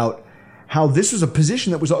lot about how this was a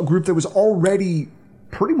position that was a group that was already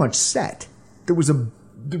pretty much set. There was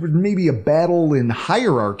maybe a battle in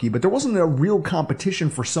hierarchy, but there wasn't a real competition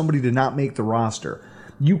for somebody to not make the roster.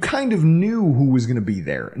 You kind of knew who was going to be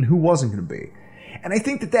there and who wasn't going to be. And I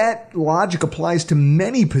think that logic applies to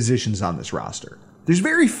many positions on this roster. There's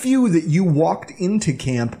very few that you walked into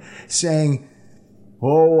camp saying,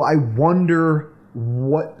 oh, I wonder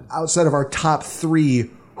what outside of our top 3,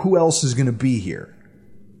 who else is going to be here?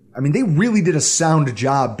 I mean, they really did a sound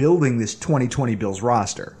job building this 2020 Bills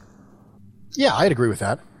roster. Yeah, I'd agree with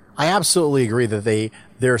that. I absolutely agree that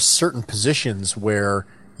there are certain positions where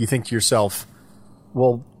you think to yourself,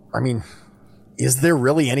 well, I mean, is there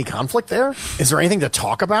really any conflict there? Is there anything to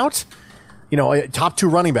talk about? Top 2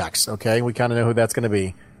 running backs. Okay, we kind of know who that's going to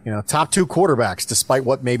be. Top 2 quarterbacks, despite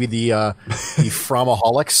what maybe the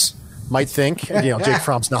Fromaholics might think. Jake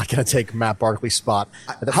Fromm's not going to take Matt Barkley's spot.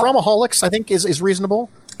 The Fromaholics, I think, is reasonable.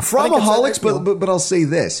 Fromaholics, but I'll say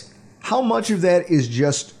this. How much of that is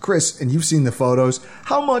just, Chris, and you've seen the photos,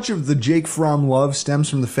 how much of the Jake Fromm love stems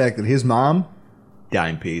from the fact that his mom,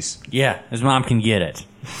 dime piece. Yeah, his mom can get it.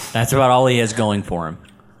 That's about all he has going for him.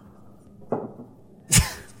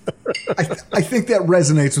 I think that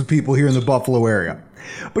resonates with people here in the Buffalo area.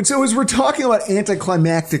 But so as we're talking about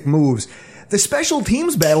anticlimactic moves, the special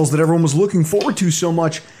teams battles that everyone was looking forward to so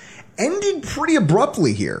much ended pretty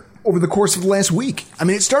abruptly here over the course of the last week. I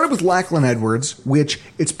mean, it started with Lachlan Edwards, which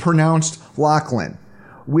it's pronounced Lachlan,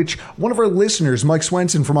 which one of our listeners, Mike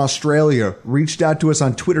Swenson from Australia, reached out to us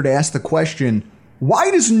on Twitter to ask the question,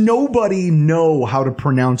 why does nobody know how to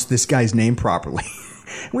pronounce this guy's name properly?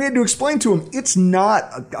 We had to explain to him, it's not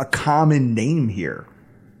a common name here.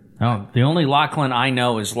 Oh, the only Lachlan I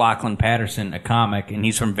know is Lachlan Patterson, a comic, and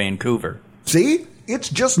he's from Vancouver. See? It's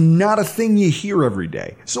just not a thing you hear every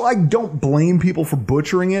day. So I don't blame people for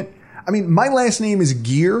butchering it. I mean, my last name is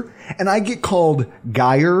Gear, and I get called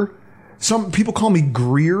Geyer. Some people call me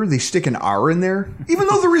Greer. They stick an R in there, even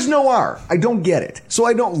though there is no R. I don't get it. So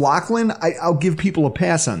I don't Lachlan. I'll give people a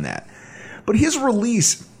pass on that. But his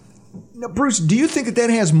release, now, Bruce, do you think that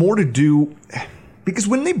has more to do... Because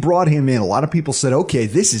when they brought him in, a lot of people said, okay,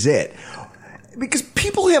 this is it. Because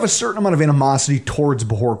people have a certain amount of animosity towards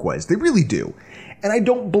Bojorquez. They really do. And I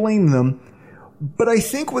don't blame them. But I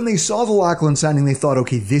think when they saw the Lachlan signing, they thought,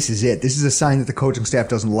 okay, this is it. This is a sign that the coaching staff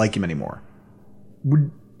doesn't like him anymore.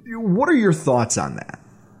 What are your thoughts on that?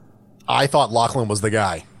 I thought Lachlan was the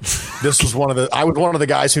guy. This was I was one of the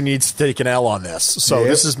guys who needs to take an L on this. So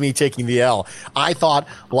This is me taking the L. I thought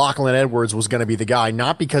Lachlan Edwards was going to be the guy,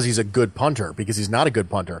 not because he's a good punter, because he's not a good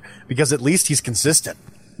punter, because at least he's consistent.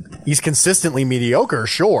 He's consistently mediocre,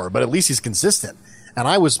 sure, but at least he's consistent. And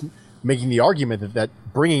I was making the argument that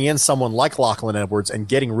bringing in someone like Lachlan Edwards and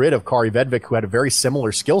getting rid of Kari Vedvik, who had a very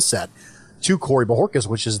similar skill set to Corey Bojorquez,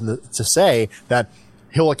 which is to say that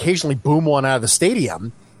he'll occasionally boom one out of the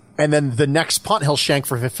stadium, and then the next punt he'll shank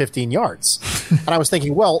for 15 yards. And I was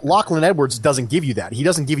thinking, well, Lachlan Edwards doesn't give you that. He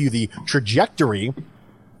doesn't give you the trajectory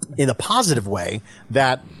in a positive way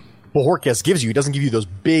that Bojorquez gives you. He doesn't give you those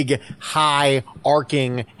big, high,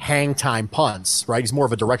 arcing, hang time punts, right? He's more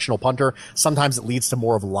of a directional punter. Sometimes it leads to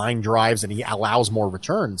more of line drives and he allows more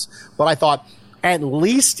returns. But I thought at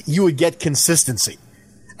least you would get consistency.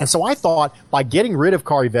 And so I thought by getting rid of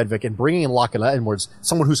Kari Vedvik and bringing in Lachlan Edwards,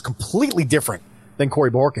 someone who's completely different than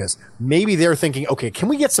Corey Bojorquez, maybe they're thinking, okay, can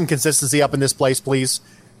we get some consistency up in this place, please?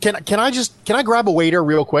 Can I grab a waiter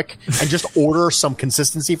real quick and just order some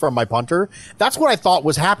consistency from my punter? That's what I thought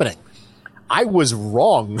was happening. I was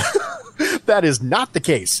wrong. That is not the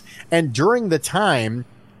case. And during the time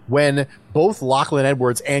when both Lachlan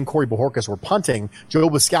Edwards and Corey Bojorquez were punting, Joe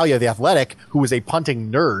Buscaglia, the athletic, who was a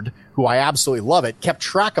punting nerd, who I absolutely love it, kept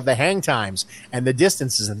track of the hang times and the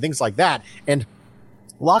distances and things like that. And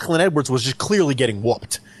Lachlan Edwards was just clearly getting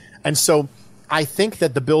whooped. And so I think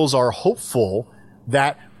that the Bills are hopeful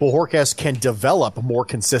that Bojorquez can develop more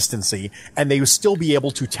consistency and they will still be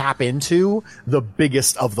able to tap into the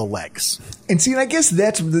biggest of the legs. And see, and I guess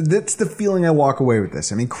that's the feeling I walk away with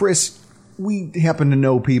this. I mean, Chris, we happen to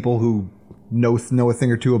know people who know a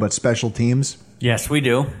thing or two about special teams. Yes, we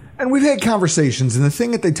do. And we've had conversations, and the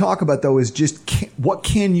thing that they talk about, though, is just what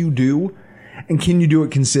can you do, and can you do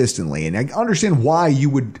it consistently? And I understand why you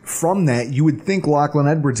would think Lachlan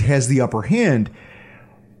Edwards has the upper hand.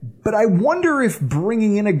 But I wonder if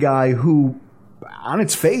bringing in a guy who, on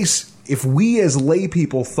its face, if we as lay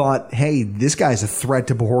people thought, hey, this guy's a threat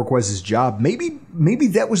to Bojorquez's job, maybe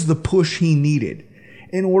that was the push he needed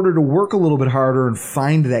in order to work a little bit harder and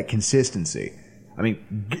find that consistency. I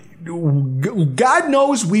mean, God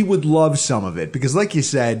knows we would love some of it because, like you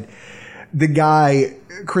said, the guy,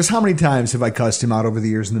 Chris, how many times have I cussed him out over the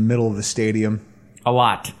years in the middle of the stadium? A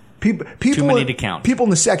lot. People, too many to count. People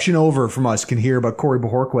in the section over from us can hear about Corey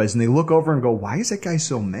Bojorquez, and they look over and go, why is that guy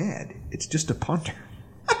so mad? It's just a punter.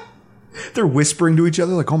 They're whispering to each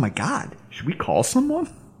other like, oh, my God, should we call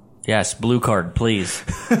someone? Yes, blue card, please.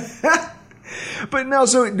 But no,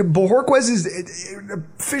 so Bojorquez is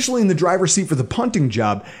officially in the driver's seat for the punting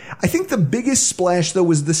job. I think the biggest splash, though,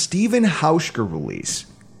 was the Steven Hauschka release.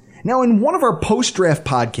 Now, in one of our post-draft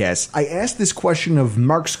podcasts, I asked this question of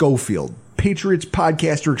Mark Schofield, Patriots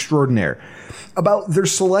podcaster extraordinaire, about their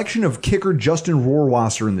selection of kicker Justin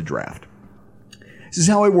Rohrwasser in the draft. This is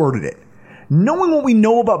how I worded it. Knowing what we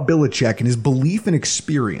know about Belichick and his belief and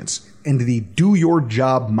experience and the do your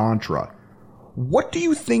job mantra, what do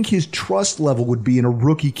you think his trust level would be in a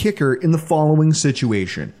rookie kicker in the following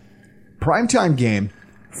situation? Primetime game,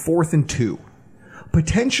 4th and 2.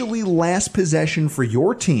 Potentially last possession for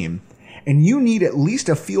your team, and you need at least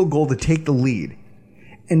a field goal to take the lead.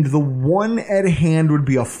 And the one at hand would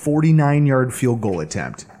be a 49-yard field goal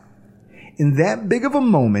attempt. In that big of a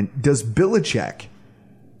moment, does Belichick,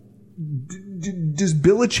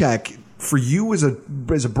 for you as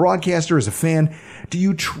a broadcaster, as a fan, do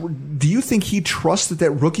you think he trusts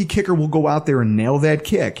that rookie kicker will go out there and nail that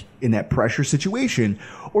kick in that pressure situation?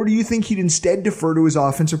 Or do you think he'd instead defer to his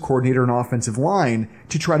offensive coordinator and offensive line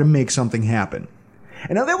to try to make something happen?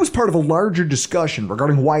 And now that was part of a larger discussion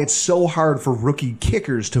regarding why it's so hard for rookie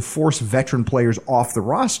kickers to force veteran players off the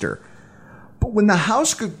roster. But when the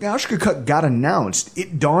Hauschka cut got announced,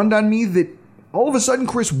 it dawned on me that all of a sudden,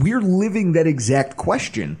 Chris, we're living that exact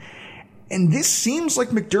question. And this seems like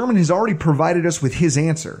McDermott has already provided us with his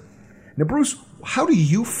answer. Now, Bruce, how do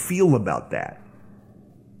you feel about that?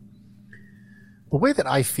 The way that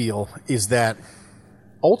I feel is that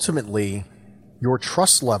ultimately your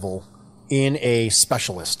trust level in a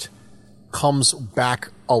specialist comes back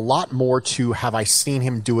a lot more to have I seen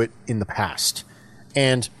him do it in the past.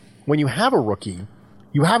 And when you have a rookie,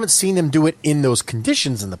 you haven't seen them do it in those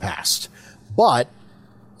conditions in the past. But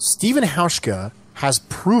Stephen Hauschka has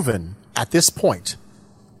proven at this point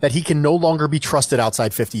that he can no longer be trusted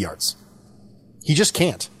outside 50 yards. He just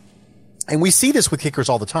can't. And we see this with kickers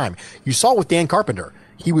all the time. You saw it with Dan Carpenter.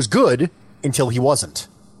 He was good until he wasn't.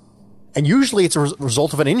 And usually it's a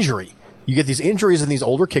result of an injury. You get these injuries in these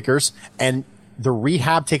older kickers, and the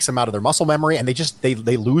rehab takes them out of their muscle memory, and they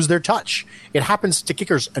lose their touch. It happens to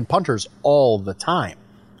kickers and punters all the time.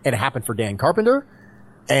 And it happened for Dan Carpenter,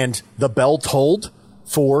 and the bell tolled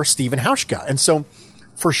for Stephen Hauschka. And so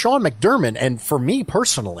for Sean McDermott, and for me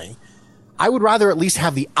personally, I would rather at least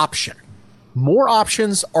have the option. More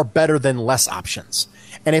options are better than less options.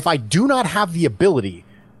 And if I do not have the ability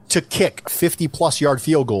to kick 50-plus yard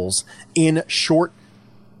field goals in short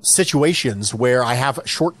situations where I have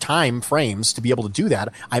short time frames to be able to do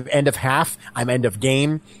that, I'm end of half, I'm end of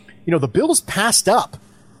game. You know, the Bills passed up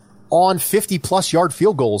on 50-plus yard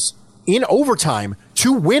field goals in overtime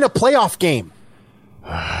to win a playoff game.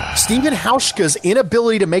 Stephen Hauschka's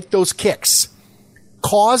inability to make those kicks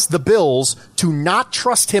caused the Bills to not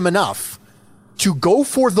trust him enough to go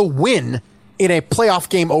for the win in a playoff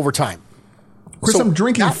game overtime. Chris, so I'm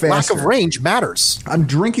drinking faster. Lack of range matters. I'm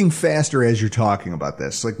drinking faster as you're talking about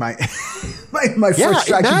this. Like my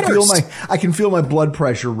first, I can feel my blood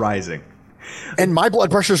pressure rising. And my blood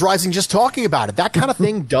pressure is rising just talking about it. That kind of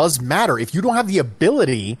thing does matter. If you don't have the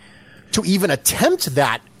ability to even attempt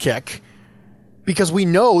that kick, because we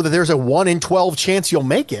know that there's a 1 in 12 chance you'll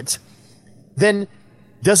make it, then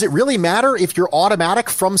does it really matter if you're automatic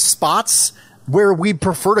from spots where we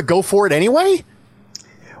prefer to go for it anyway?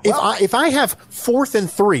 Well, if I have 4th and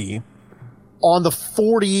 3 on the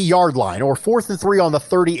 40-yard line or 4th and 3 on the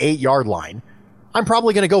 38-yard line, I'm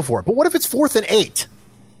probably going to go for it. But what if it's 4th and 8?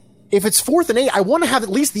 If it's 4th and 8, I want to have at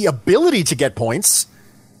least the ability to get points,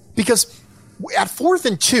 because at 4th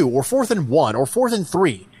and 2 or 4th and 1 or 4th and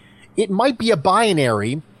 3, it might be a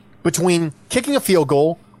binary between kicking a field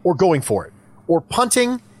goal or going for it, or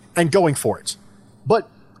punting and going for it. But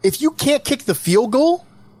if you can't kick the field goal,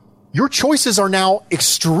 your choices are now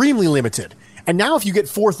extremely limited. And now if you get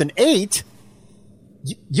 4th and 8,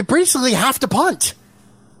 you basically have to punt.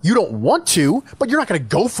 You don't want to, but you're not going to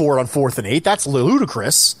go for it on 4th and 8. That's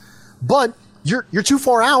ludicrous. But you're too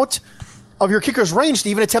far out of your kicker's range to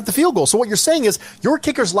even attempt the field goal. So what you're saying is your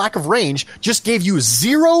kicker's lack of range just gave you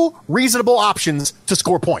 0 reasonable options to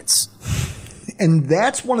score points. And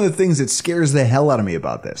that's one of the things that scares the hell out of me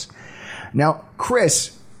about this. Now,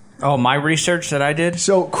 Chris. Oh, my research that I did?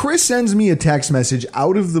 So Chris sends me a text message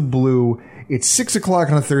out of the blue. It's 6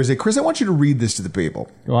 o'clock on a Thursday. Chris, I want you to read this to the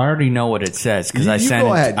people. Well, I already know what it says because I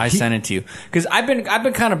sent it to you. Because I've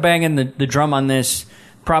been kind of banging the drum on this.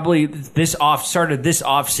 Probably started this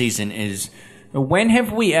off season is, when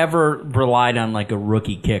have we ever relied on like a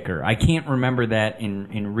rookie kicker? I can't remember that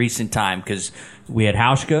in recent time, because we had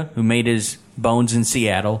Hauschka, who made his bones in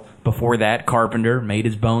Seattle. Before that, Carpenter made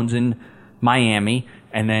his bones in Miami.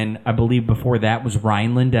 And then I believe before that was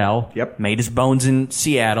Ryan Lindell. Yep. Made his bones in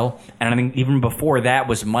Seattle. And I think even before that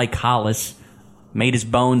was Mike Hollis. Made his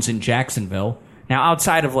bones in Jacksonville. Now,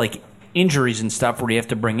 outside of like injuries and stuff where you have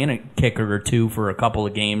to bring in a kicker or two for a couple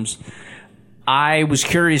of games. I was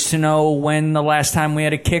curious to know when the last time we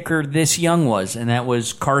had a kicker this young was, and that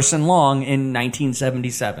was Carson Long in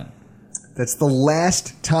 1977. That's the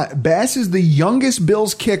last time. Bass is the youngest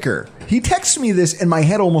Bills kicker. He texts me this, and my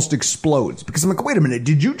head almost explodes because I'm like, wait a minute,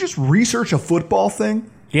 did you just research a football thing?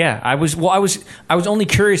 Yeah, I was only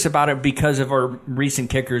curious about it because of our recent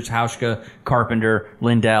kickers, Hauschka, Carpenter,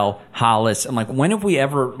 Lindell, Hollis. I'm like, when have we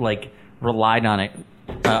ever relied on it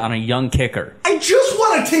on a young kicker? I just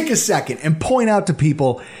want to take a second and point out to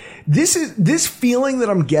people, this feeling that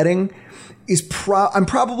I'm getting is I'm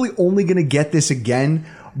probably only going to get this again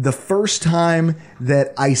the first time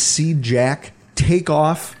that I see Jack take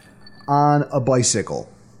off on a bicycle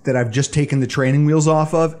that I've just taken the training wheels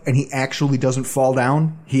off of, and he actually doesn't fall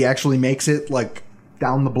down. He actually makes it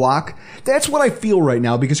down the block. That's what I feel right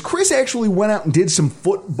now because Chris actually went out and did some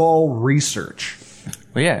football research.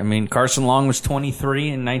 Well, yeah, I mean, Carson Long was 23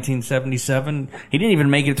 in 1977. He didn't even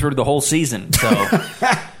make it through the whole season.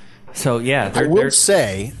 So yeah. I will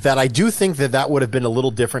say that I do think that would have been a little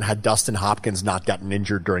different had Dustin Hopkins not gotten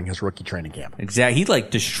injured during his rookie training camp. Exactly. He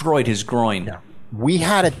destroyed his groin. Yeah. We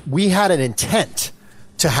had an intent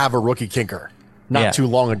to have a rookie kicker not too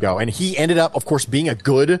long ago. And he ended up, of course, being a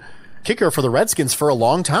good kicker for the Redskins for a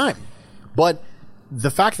long time. But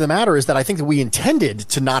the fact of the matter is that I think that we intended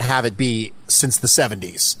to not have it be since the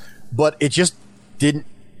 70s. But it just didn't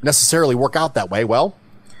necessarily work out that way. Well,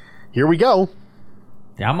 here we go.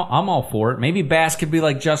 Yeah, I'm all for it. Maybe Bass could be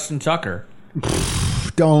like Justin Tucker.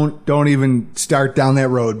 Don't even start down that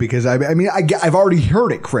road because I've already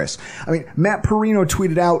heard it, Chris. I mean, Matt Perino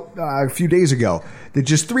tweeted out a few days ago that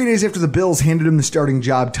just 3 days after the Bills handed him the starting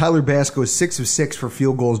job, Tyler Bass goes 6 of 6 for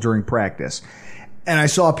field goals during practice. And I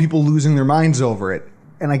saw people losing their minds over it.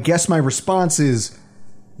 And I guess my response is,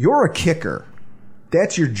 you're a kicker.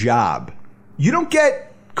 That's your job. You don't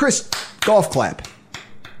get, Chris, golf clap.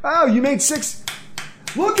 Oh, you made 6.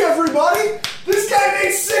 Look, everybody, this guy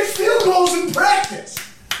made 6 field goals in practice.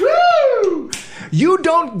 Woo! You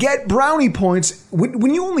don't get brownie points.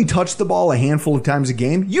 When you only touch the ball a handful of times a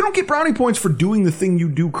game, you don't get brownie points for doing the thing you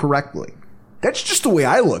do correctly. That's just the way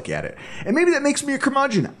I look at it. And maybe that makes me a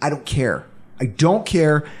curmudgeon. I don't care. I don't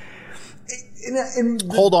care.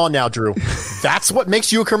 Hold on now, Drew. That's what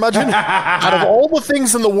makes you a curmudgeon? Out of all the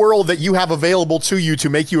things in the world that you have available to you to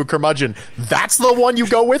make you a curmudgeon, that's the one you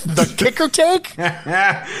go with? The kicker take?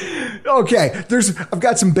 Okay, I've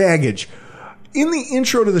got some baggage. In the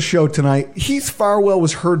intro to the show tonight, Heath Farwell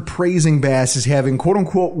was heard praising Bass as having,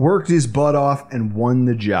 quote-unquote, worked his butt off and won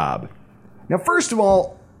the job. Now, first of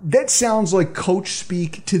all, that sounds like coach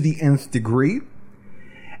speak to the nth degree.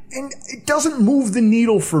 And it doesn't move the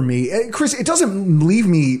needle for me. Chris, it doesn't leave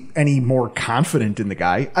me any more confident in the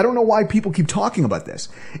guy. I don't know why people keep talking about this.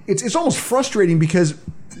 It's almost frustrating because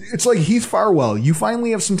it's like Heath Farwell. You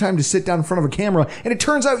finally have some time to sit down in front of a camera, and it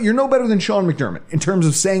turns out you're no better than Sean McDermott in terms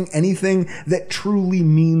of saying anything that truly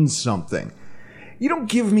means something. You don't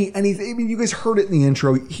give me anything. I mean, you guys heard it in the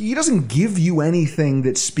intro. He doesn't give you anything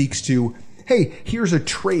that speaks to, hey, here's a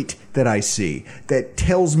trait that I see that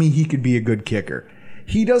tells me he could be a good kicker.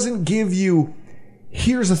 He doesn't give you,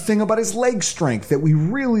 here's a thing about his leg strength that we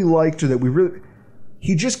really liked or that we really...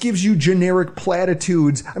 He just gives you generic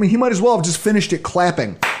platitudes. I mean, he might as well have just finished it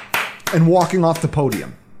clapping and walking off the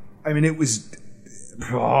podium. I mean, it was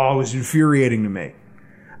infuriating to me.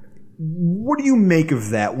 What do you make of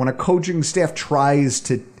that when a coaching staff tries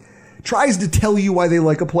to tell you why they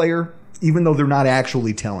like a player, even though they're not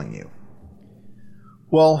actually telling you?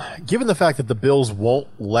 Well, given the fact that the Bills won't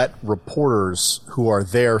let reporters who are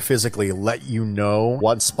there physically let you know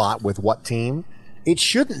what spot with what team, it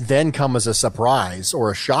shouldn't then come as a surprise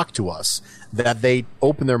or a shock to us that they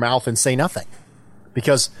open their mouth and say nothing.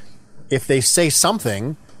 Because if they say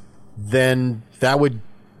something, then that would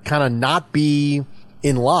kind of not be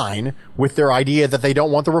in line with their idea that they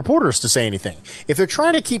don't want the reporters to say anything. If they're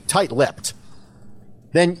trying to keep tight-lipped,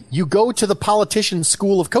 then you go to the politician's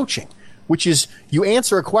school of coaching, which is you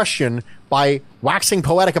answer a question by waxing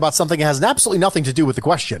poetic about something that has absolutely nothing to do with the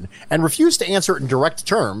question and refuse to answer it in direct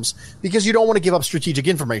terms because you don't want to give up strategic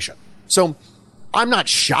information. So I'm not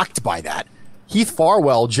shocked by that. Heath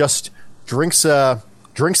Farwell just drinks the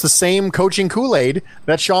same coaching Kool-Aid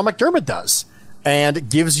that Sean McDermott does and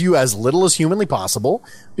gives you as little as humanly possible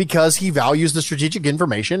because he values the strategic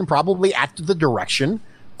information probably at the direction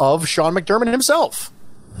of Sean McDermott himself.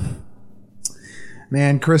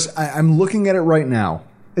 Man, Chris, I'm looking at it right now.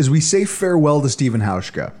 As we say farewell to Stephen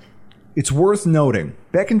Hauschka, it's worth noting,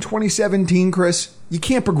 back in 2017, Chris, you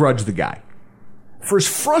can't begrudge the guy. For as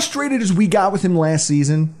frustrated as we got with him last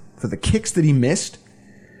season, for the kicks that he missed,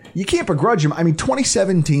 you can't begrudge him. I mean,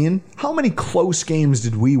 2017, how many close games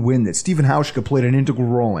did we win that Stephen Hauschka played an integral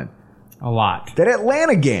role in? A lot. That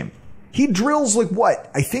Atlanta game, he drills like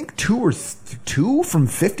what? I think two from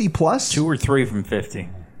 50 plus? 2 or 3 from 50.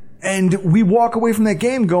 And we walk away from that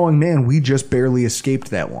game going, man, we just barely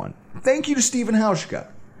escaped that one. Thank you to Stephen Hauschka.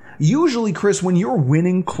 Usually, Chris, when you're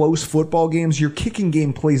winning close football games, your kicking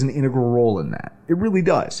game plays an integral role in that. It really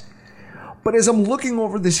does. But as I'm looking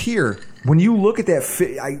over this here, when you look at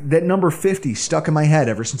that number 50 stuck in my head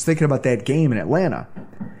ever since thinking about that game in Atlanta.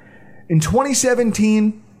 In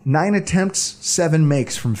 2017, 9 attempts, 7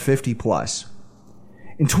 makes from 50 plus.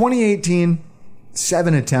 In 2018,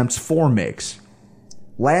 7 attempts, 4 makes.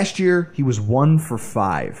 Last year, he was 1 for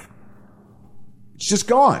 5. It's just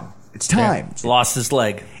gone. It's time. Yeah, lost his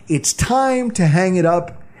leg. It's time to hang it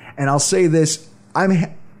up. And I'll say this,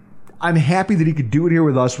 I'm happy that he could do it here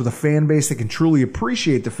with us, with a fan base that can truly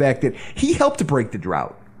appreciate the fact that he helped to break the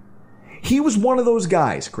drought. He was one of those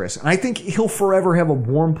guys, Chris, and I think he'll forever have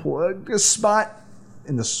a spot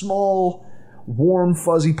in the small, warm,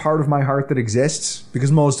 fuzzy part of my heart that exists,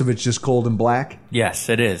 because most of it's just cold and black. Yes,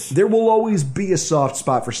 it is. There will always be a soft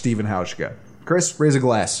spot for Stephen Hauschka. Chris, raise a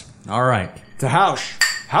glass. All right. To Hausch.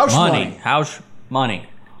 Hausch money. Hausch money.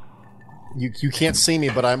 You can't see me,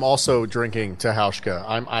 but I'm also drinking to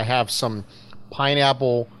Hauschka. I have some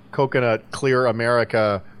pineapple, coconut, clear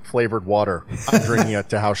America flavored water. I'm drinking it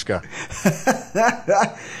to Hauschka.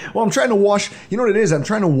 Well, I'm trying to wash. You know what it is? I'm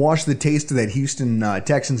trying to wash the taste of that Houston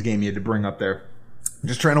Texans game you had to bring up there. I'm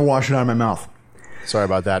just trying to wash it out of my mouth. Sorry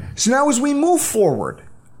about that. So now as we move forward,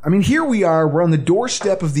 I mean, here we are. We're on the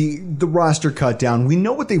doorstep of the roster cut down. We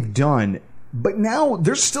know what they've done. But now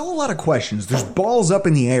there's still a lot of questions. There's balls up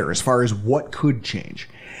in the air as far as what could change.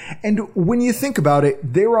 And when you think about it,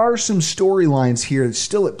 there are some storylines here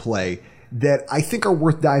still at play that I think are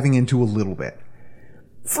worth diving into a little bit.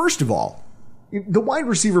 First of all, the wide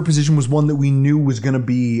receiver position was one that we knew was going to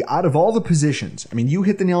be, out of all the positions, I mean, you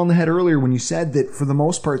hit the nail on the head earlier when you said that for the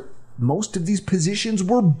most part, most of these positions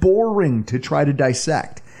were boring to try to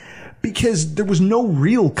dissect because there was no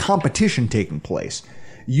real competition taking place.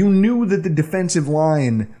 You knew that the defensive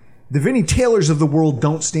line, the Vinny Taylors of the world,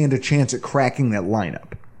 don't stand a chance at cracking that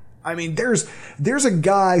lineup. I mean, there's a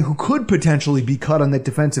guy who could potentially be cut on that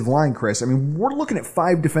defensive line, Chris. I mean, we're looking at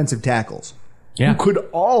 5 defensive tackles who could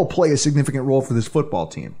all play a significant role for this football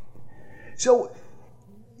team. So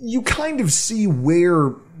you kind of see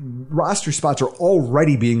where roster spots are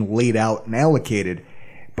already being laid out and allocated.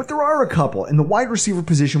 But there are a couple, and the wide receiver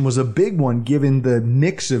position was a big one given the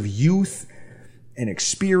mix of youth and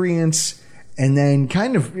experience, and then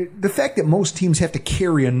kind of the fact that most teams have to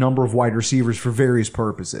carry a number of wide receivers for various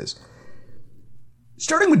purposes.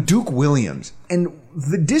 Starting with Duke Williams and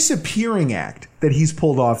the disappearing act that he's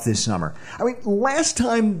pulled off this summer. I mean, last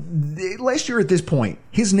year at this point,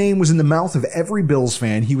 his name was in the mouth of every Bills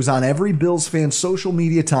fan. He was on every Bills fan social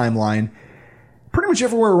media timeline, pretty much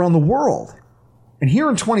everywhere around the world. And here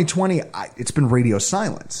in 2020, it's been radio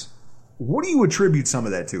silence. What do you attribute some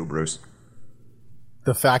of that to, Bruce?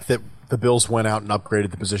 The fact that the Bills went out and upgraded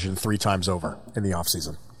the position 3 times over in the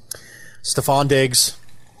offseason. Stephon Diggs,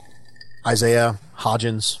 Isaiah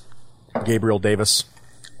Hodgins, Gabriel Davis,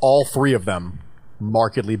 all 3 of them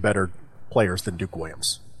markedly better players than Duke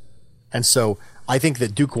Williams. And so I think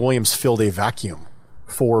that Duke Williams filled a vacuum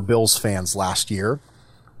for Bills fans last year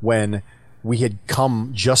when we had come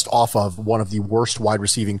just off of one of the worst wide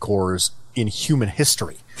receiving cores in human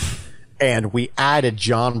history. And we added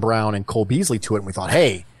John Brown and Cole Beasley to it, and we thought,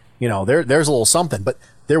 hey, there's a little something. But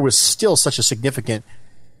there was still such a significant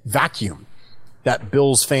vacuum that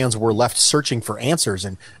Bills fans were left searching for answers.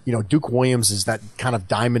 And, Duke Williams is that kind of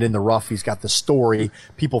diamond in the rough. He's got the story.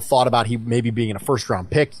 People thought about he maybe being a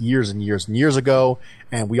first-round pick years and years and years ago,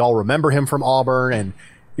 and we all remember him from Auburn. And,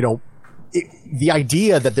 the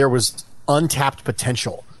idea that there was untapped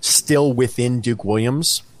potential still within Duke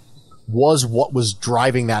Williams was what was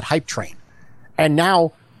driving that hype train. And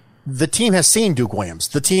now the team has seen Duke Williams.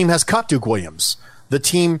 The team has cut Duke Williams. The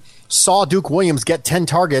team saw Duke Williams get 10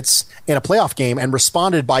 targets in a playoff game and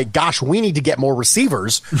responded by, gosh, we need to get more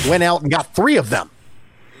receivers, went out and got 3 of them.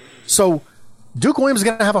 So Duke Williams is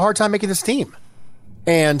going to have a hard time making this team.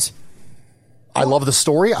 And I love the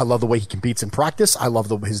story. I love the way he competes in practice. I love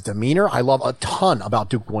his demeanor. I love a ton about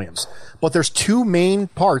Duke Williams. But there's 2 main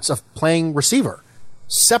parts of playing receiver: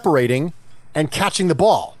 separating and catching the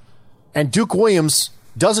ball. And Duke Williams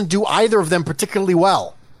doesn't do either of them particularly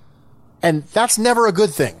well. And that's never a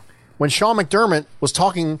good thing. When Sean McDermott was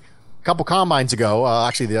talking a couple combines ago,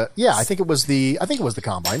 I think it was the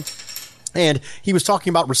combine, And he was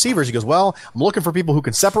talking about receivers. He goes, well, I'm looking for people who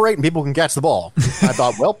can separate and people who can catch the ball. I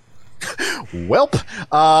thought,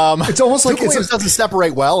 it's almost like Williams doesn't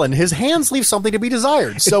separate well, and his hands leave something to be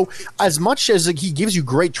desired. So as much as he gives you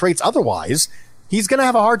great traits otherwise, he's going to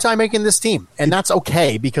have a hard time making this team, and that's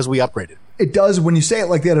okay because we upgraded. It does. When you say it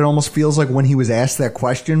like that, it almost feels like when he was asked that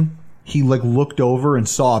question, he like looked over and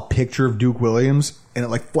saw a picture of Duke Williams, and it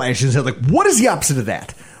like flashes his head like, what is the opposite of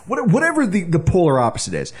that? Whatever the polar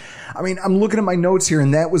opposite is. I mean, I'm looking at my notes here,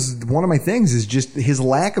 and that was one of my things is just his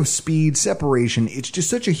lack of speed, separation. It's just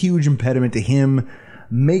such a huge impediment to him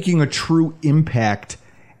making a true impact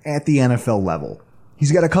at the NFL level.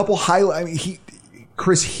 He's got a couple highlight. I mean,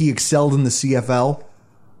 he excelled in the CFL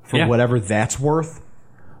for whatever that's worth,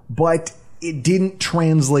 but it didn't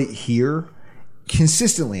translate here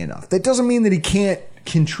consistently enough. That doesn't mean that he can't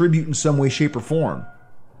contribute in some way, shape, or form.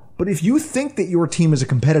 But if you think that your team is a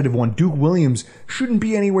competitive one, Duke Williams shouldn't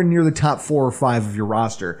be anywhere near the top 4 or 5 of your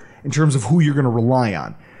roster in terms of who you're going to rely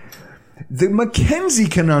on. The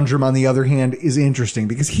McKenzie conundrum, on the other hand, is interesting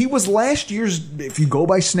because he was last year's, if you go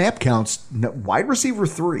by snap counts, wide receiver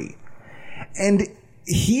 3. And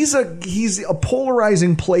he's a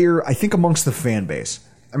polarizing player, I think, amongst the fan base.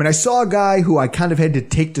 I mean, I saw a guy who I kind of had to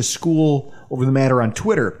take to school over the matter on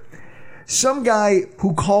Twitter. Some guy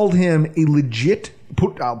who called him a legit,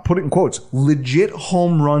 I'll put it in quotes, legit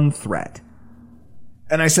home run threat.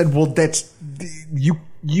 And I said, well, that's,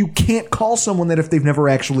 you can't call someone that if they've never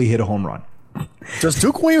actually hit a home run. Does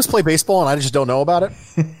Duke Williams play baseball and I just don't know about it?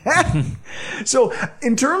 So,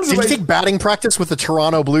 in terms of... Did he take batting practice with the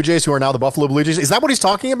Toronto Blue Jays, who are now the Buffalo Blue Jays? Is that what he's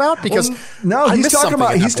talking about? Because he's talking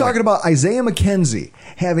about Isaiah McKenzie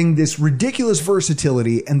having this ridiculous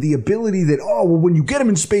versatility and the ability that, when you get him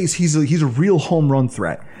in space, he's a real home run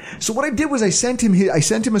threat. So what I did was I sent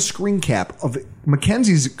him a screen cap of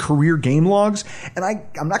McKenzie's career game logs, and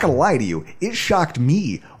I'm not going to lie to you, it shocked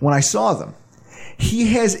me when I saw them.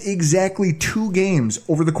 He has exactly 2 games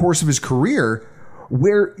over the course of his career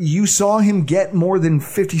where you saw him get more than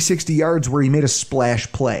 50, 60 yards where he made a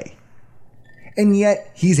splash play. And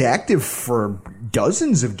yet he's active for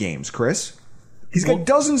dozens of games, Chris. He's got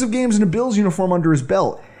dozens of games in a Bills uniform under his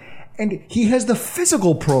belt. And he has the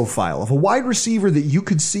physical profile of a wide receiver that you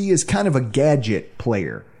could see as kind of a gadget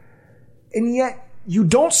player. And yet you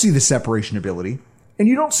don't see the separation ability and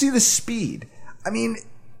you don't see the speed. I mean...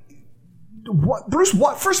 Bruce,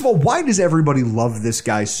 first of all, why does everybody love this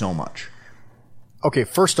guy so much? Okay,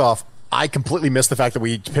 first off, I completely missed the fact that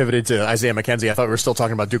we pivoted to Isaiah McKenzie. I thought we were still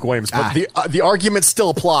talking about Duke Williams, but the argument still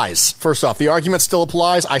applies. First off, the argument still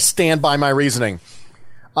applies. I stand by my reasoning.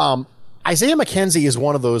 Isaiah McKenzie is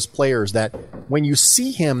one of those players that when you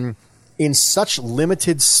see him in such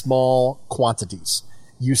limited, small quantities,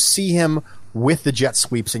 you see him with the jet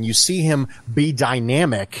sweeps and you see him be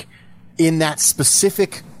dynamic in that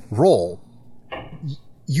specific role,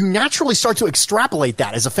 you naturally start to extrapolate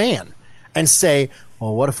that as a fan and say,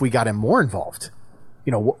 well, what if we got him more involved?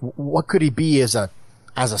 You know, what could he be as a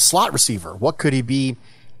slot receiver? What could he be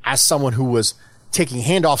as someone who was taking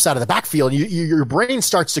handoffs out of the backfield? Your brain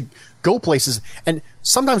starts to go places. And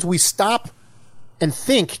sometimes we stop and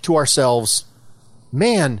think to ourselves,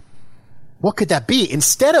 man, what could that be?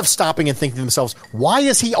 Instead of stopping and thinking to themselves, why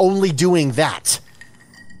is he only doing that?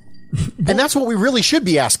 And that's what we really should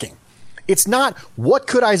be asking. It's not, what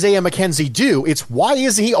could Isaiah McKenzie do? It's, why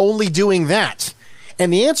is he only doing that?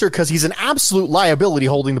 And the answer, because he's an absolute liability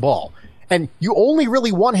holding the ball. And you only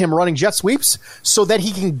really want him running jet sweeps so that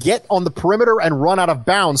he can get on the perimeter and run out of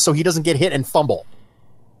bounds so he doesn't get hit and fumble.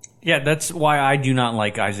 Yeah, that's why I do not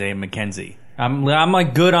like Isaiah McKenzie. I'm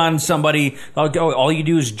like good on somebody. All you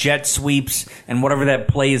do is jet sweeps and whatever that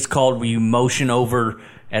play is called where you motion over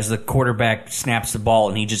as the quarterback snaps the ball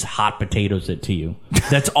and he just hot potatoes it to you.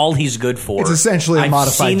 That's all he's good for. It's essentially a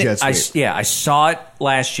modified jet sweep. I saw it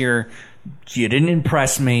last year. You didn't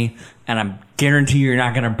impress me, and I guarantee you're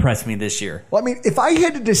not going to impress me this year. Well, I mean, if I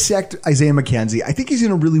had to dissect Isaiah McKenzie, I think he's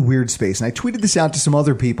in a really weird space. And I tweeted this out to some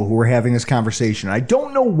other people who were having this conversation. I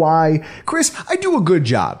don't know why. Chris, I do a good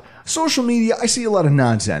job. Social media, I see a lot of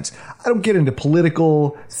nonsense. I don't get into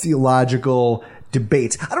political, theological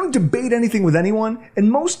debates. I don't debate anything with anyone,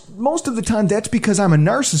 and most of the time that's because I'm a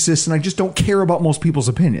narcissist and I just don't care about most people's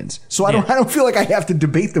opinions. So I don't feel like I have to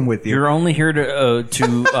debate them with you. You're only here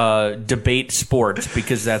to debate sports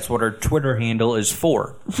because that's what our Twitter handle is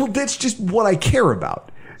for. Well, that's just what I care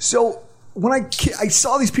about. So when I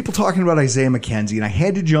saw these people talking about Isaiah McKenzie, and I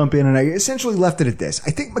had to jump in, and I essentially left it at this.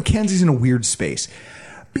 I think McKenzie's in a weird space,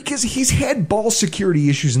 because he's had ball security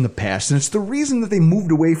issues in the past, and it's the reason that they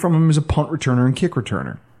moved away from him as a punt returner and kick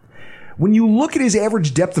returner. When you look at his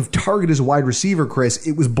average depth of target as a wide receiver, Chris,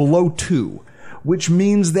 it was below 2, which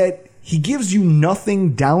means that he gives you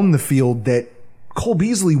nothing down the field that Cole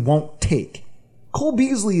Beasley won't take. Cole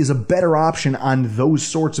Beasley is a better option on those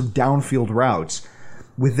sorts of downfield routes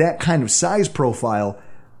with that kind of size profile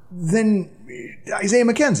than Isaiah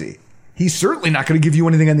McKenzie. He's certainly not going to give you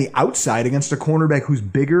anything on the outside against a cornerback who's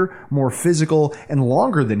bigger, more physical, and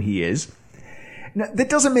longer than he is. Now, that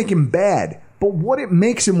doesn't make him bad, but what it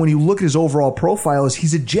makes him when you look at his overall profile is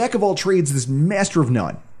he's a jack of all trades, this master of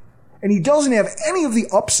none. And he doesn't have any of the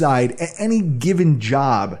upside at any given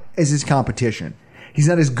job as his competition. He's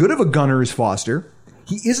not as good of a gunner as Foster.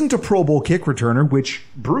 He isn't a Pro Bowl kick returner, which,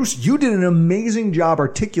 Bruce, you did an amazing job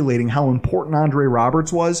articulating how important Andre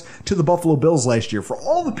Roberts was to the Buffalo Bills last year for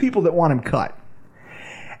all the people that want him cut.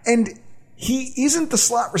 And he isn't the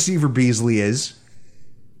slot receiver Beasley is.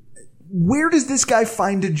 Where does this guy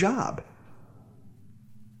find a job?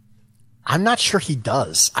 I'm not sure he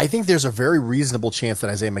does. I think there's a very reasonable chance that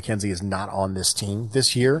Isaiah McKenzie is not on this team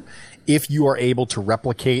this year if you are able to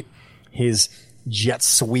replicate his jet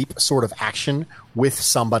sweep sort of action with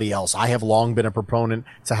somebody else. I have long been a proponent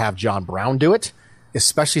to have John Brown do it,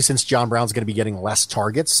 especially since John Brown's going to be getting less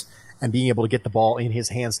targets and being able to get the ball in his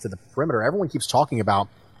hands to the perimeter. Everyone keeps talking about,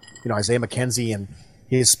 Isaiah McKenzie and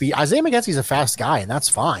his speed. Isaiah McKenzie's a fast guy, and that's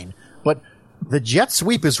fine. But the jet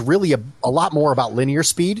sweep is really a lot more about linear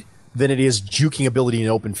speed than it is juking ability in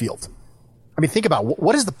open field. I mean, think about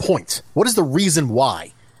what is the point? What is the reason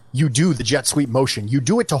why you do the jet sweep motion? You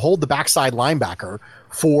do it to hold the backside linebacker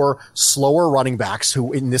for slower running backs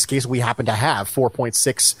who, in this case, we happen to have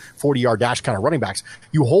 4.6 40-yard dash kind of running backs.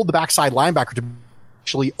 You hold the backside linebacker to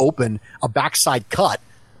actually open a backside cut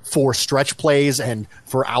for stretch plays and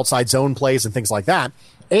for outside zone plays and things like that.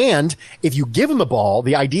 And if you give him the ball,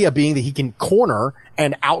 the idea being that he can corner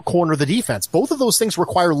and out-corner the defense. Both of those things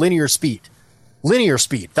require linear speed. Linear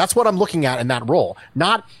speed. That's what I'm looking at in that role.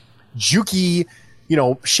 Not jukey,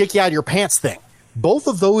 shake you out of your pants thing. Both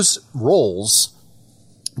of those roles,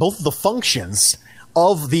 both of the functions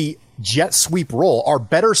of the jet sweep role are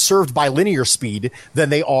better served by linear speed than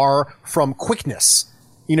they are from quickness.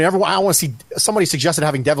 I want to see somebody suggested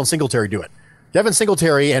having Devin Singletary do it. Devin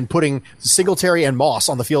Singletary and putting Singletary and Moss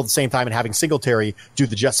on the field at the same time and having Singletary do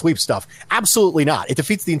the jet sweep stuff. Absolutely not. It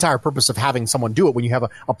defeats the entire purpose of having someone do it when you have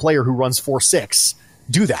a player who runs 4.6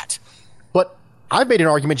 do that. But I've made an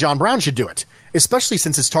argument John Brown should do it, especially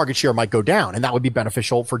since his target share might go down, and that would be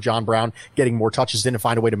beneficial for John Brown getting more touches in and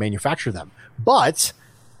find a way to manufacture them. But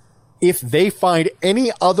if they find any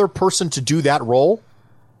other person to do that role,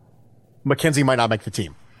 McKenzie might not make the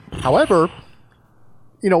team. However,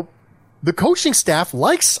 the coaching staff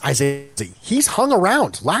likes Isaiah. He's hung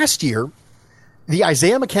around. Last year, the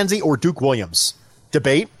Isaiah McKenzie or Duke Williams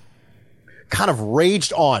debate kind of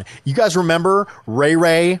raged on. You guys remember Ray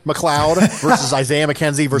McLeod versus Isaiah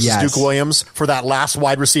McKenzie versus yes. Duke Williams for that last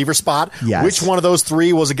wide receiver spot? Yes. Which one of those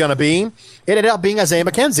three was it going to be? It ended up being Isaiah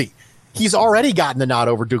McKenzie. He's already gotten the nod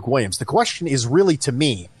over Duke Williams. The question is really, to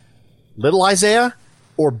me, little Isaiah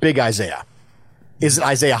or big Isaiah? Is it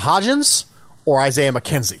Isaiah Hodgins or Isaiah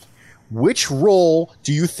McKenzie? Which role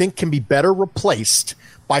do you think can be better replaced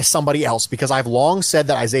by somebody else? Because I've long said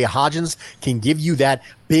that Isaiah Hodgins can give you that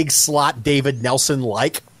big slot David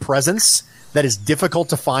Nelson-like presence that is difficult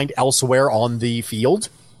to find elsewhere on the field.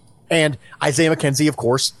 And Isaiah McKenzie, of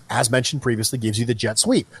course, as mentioned previously, gives you the jet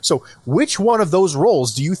sweep. So which one of those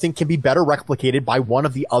roles do you think can be better replicated by one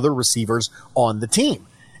of the other receivers on the team?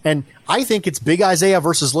 And I think it's big Isaiah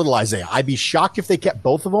versus little Isaiah. I'd be shocked if they kept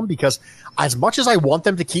both of them, because as much as I want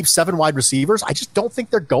them to keep 7 wide receivers, I just don't think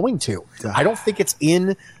they're going to. I don't think it's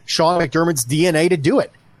in Sean McDermott's DNA to do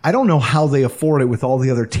it. I don't know how they afford it with all the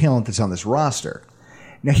other talent that's on this roster.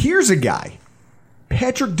 Now, here's a guy,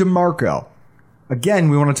 Patrick DeMarco. Again,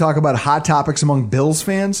 we want to talk about hot topics among Bills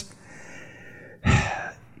fans.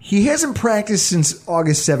 He hasn't practiced since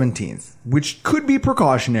August 17th, which could be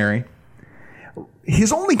precautionary.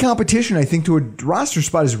 His only competition, I think, to a roster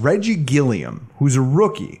spot is Reggie Gilliam, who's a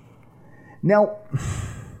rookie. Now,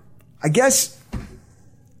 I guess,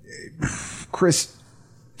 Chris,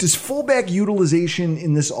 does fullback utilization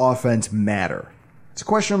in this offense matter? It's a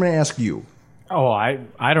question I'm going to ask you. Oh, I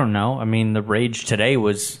don't know. I mean, the rage today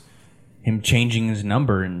was him changing his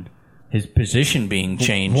number and his position being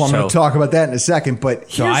changed. Well, I'm going to talk about that in a second,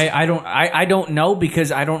 but so I don't know,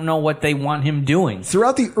 because I don't know what they want him doing.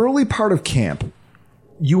 Throughout the early part of camp,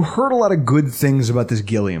 you heard a lot of good things about this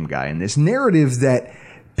Gilliam guy, and this narrative that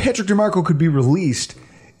Patrick DeMarco could be released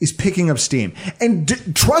is picking up steam.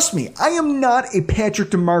 And trust me, I am not a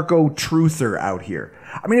Patrick DeMarco truther out here.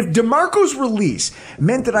 I mean, if DeMarco's release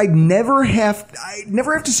meant that I'd never have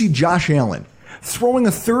to see Josh Allen throwing a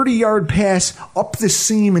 30-yard pass up the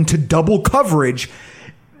seam into double coverage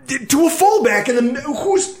to a fullback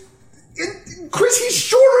Chris, he's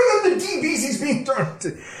shorter than the DBs he's being thrown to.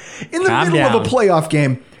 In the middle of a playoff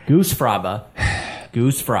game. Goose Fraba.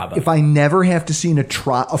 If I never have to see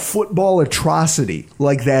a football atrocity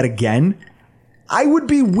like that again, I would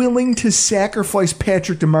be willing to sacrifice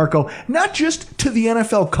Patrick DeMarco, not just to the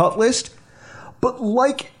NFL cut list, but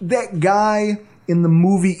like that guy in the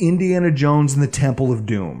movie Indiana Jones and the Temple of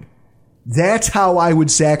Doom. That's how I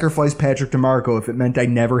would sacrifice Patrick DeMarco if it meant I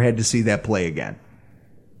never had to see that play again.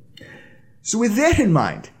 So with that in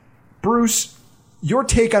mind, Bruce, your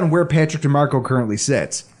take on where Patrick DeMarco currently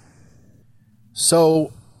sits.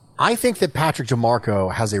 So I think that Patrick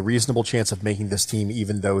DeMarco has a reasonable chance of making this team,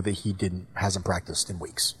 even though that he hasn't practiced in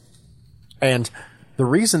weeks. And the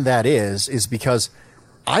reason that is because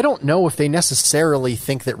I don't know if they necessarily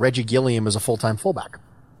think that Reggie Gilliam is a full-time fullback.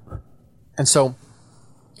 And so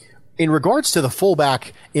in regards to the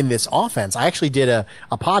fullback in this offense, I actually did a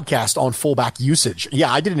podcast on fullback usage.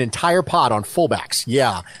 Yeah, I did an entire pod on fullbacks.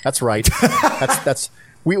 Yeah, that's right.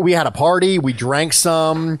 We had a party, we drank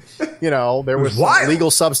some, there was some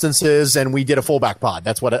legal substances, and we did a fullback pod.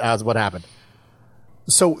 That's what happened.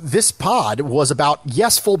 So this pod was about,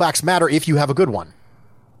 yes, fullbacks matter if you have a good one.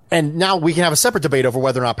 And now we can have a separate debate over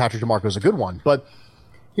whether or not Patrick DeMarco is a good one. But,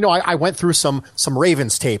 I went through some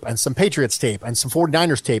Ravens tape and some Patriots tape and some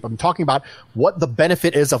 49ers tape. I'm talking about what the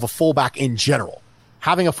benefit is of a fullback in general.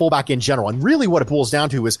 Having a fullback in general. And really what it boils down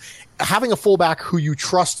to is having a fullback who you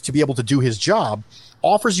trust to be able to do his job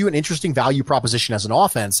offers you an interesting value proposition as an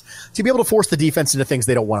offense to be able to force the defense into things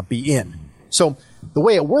they don't want to be in. So the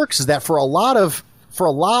way it works is that for a lot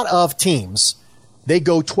of teams, they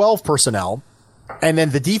go 12 personnel and then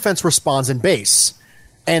the defense responds in base.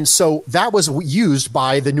 And so that was used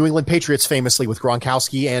by the New England Patriots famously with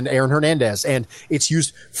Gronkowski and Aaron Hernandez. And it's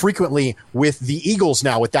used frequently with the Eagles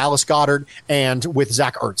now with Dallas Goedert and with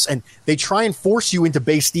Zach Ertz. And they try and force you into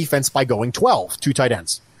base defense by going 12, 2 tight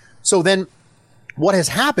ends. So then what has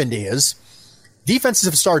happened is defenses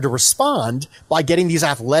have started to respond by getting these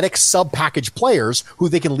athletic sub-package players who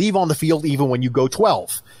they can leave on the field even when you go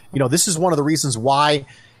 12. This is one of the reasons why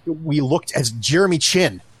we looked at Jeremy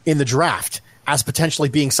Chin in the draft as potentially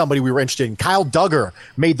being somebody we were interested in. Kyle Duggar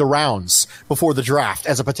made the rounds before the draft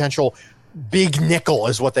as a potential big nickel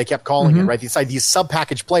is what they kept calling it, right? These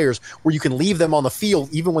sub-package players where you can leave them on the field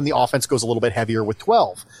even when the offense goes a little bit heavier with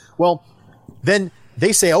 12. Well, then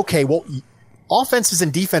they say, okay, well, offenses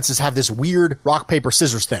and defenses have this weird rock, paper,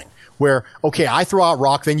 scissors thing where, okay, I throw out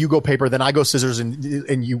rock, then you go paper, then I go scissors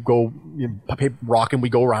and you go paper, rock, and we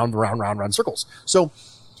go round circles. So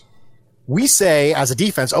we say as a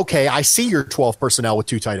defense, okay, I see your 12 personnel with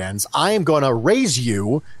 2 tight ends. I am going to raise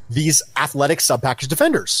you these athletic sub-package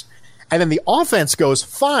defenders. And then the offense goes,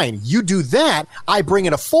 fine, you do that. I bring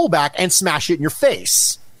in a fullback and smash it in your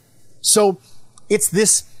face. So it's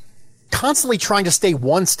this constantly trying to stay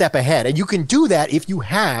one step ahead. And you can do that if you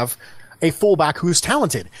have a fullback who's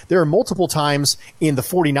talented. There are multiple times in the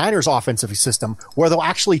 49ers offensive system where they'll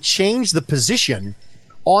actually change the position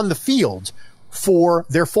on the field for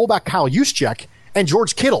their fullback Kyle Juszczyk and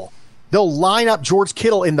George Kittle. They'll line up George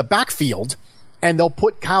Kittle in the backfield and they'll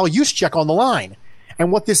put Kyle Juszczyk on the line.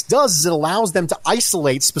 And what this does is it allows them to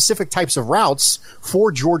isolate specific types of routes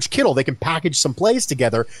for George Kittle. They can package some plays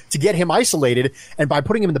together to get him isolated. And by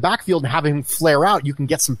putting him in the backfield and having him flare out, you can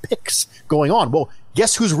get some picks going on. Well,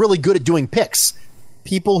 guess who's really good at doing picks?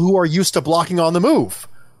 People who are used to blocking on the move.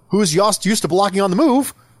 Who's used to blocking on the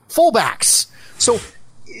move? Fullbacks. So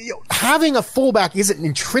having a fullback isn't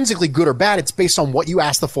intrinsically good or bad. It's based on what you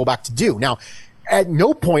ask the fullback to do. Now, at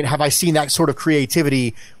no point have I seen that sort of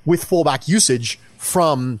creativity with fullback usage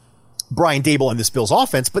from Brian Daboll and this Bills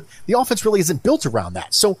offense, but the offense really isn't built around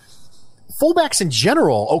that. So fullbacks in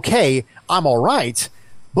general, okay, I'm all right,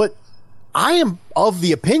 but I am of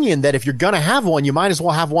the opinion that if you're going to have one, you might as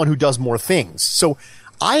well have one who does more things. So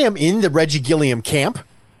I am in the Reggie Gilliam camp.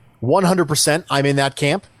 100% I'm in that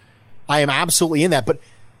camp. I am absolutely in that. But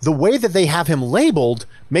the way that they have him labeled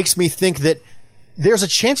makes me think that there's a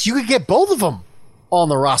chance you could get both of them on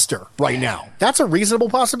the roster right now. That's a reasonable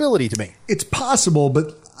possibility to me. It's possible,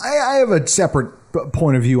 but I have a separate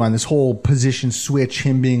point of view on this whole position switch,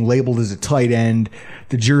 him being labeled as a tight end,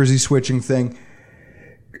 the jersey switching thing.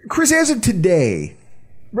 Chris, as of today,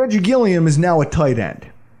 Reggie Gilliam is now a tight end.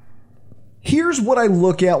 Here's what I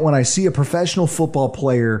look at when I see a professional football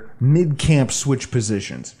player mid-camp switch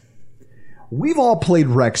positions. We've all played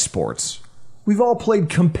rec sports. We've all played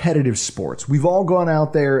competitive sports. We've all gone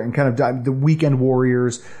out there and kind of the weekend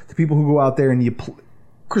warriors, the people who go out there and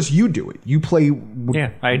Chris, you do it. You play.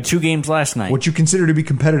 Yeah, I had 2 games last night. What you consider to be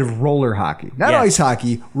competitive roller hockey. Not ice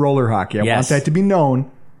hockey, roller hockey. I want that to be known.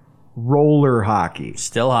 Roller hockey.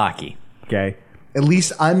 Still hockey. Okay. At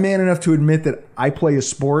least I'm man enough to admit that I play a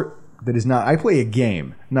sport that is not. I play a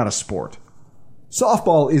game, not a sport.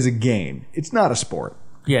 Softball is a game. It's not a sport.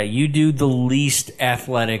 Yeah, you do the least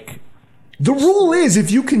athletic. The rule is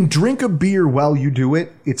if you can drink a beer while you do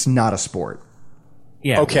it, it's not a sport.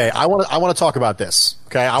 Yeah. Okay, I want to talk about this.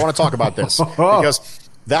 Okay, I want to talk about this because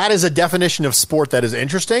that is a definition of sport that is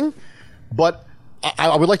interesting, but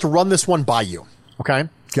I would like to run this one by you. Okay.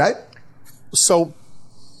 Okay. So,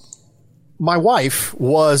 my wife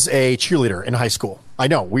was a cheerleader in high school. I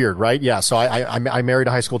know, weird, right? Yeah. So I married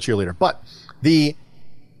a high school cheerleader, but the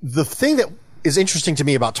thing that is interesting to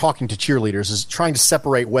me about talking to cheerleaders is trying to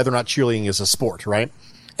separate whether or not cheerleading is a sport, right?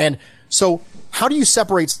 And so, how do you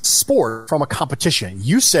separate sport from a competition?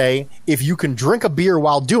 You say if you can drink a beer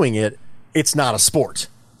while doing it, it's not a sport,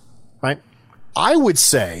 right? I would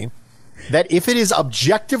say that if it is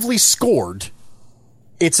objectively scored,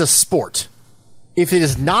 it's a sport. If it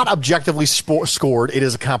is not objectively scored, it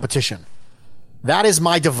is a competition. That is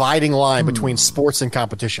my dividing line between sports and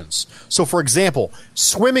competitions. So, for example,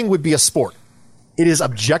 swimming would be a sport. It is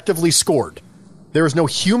objectively scored. There is no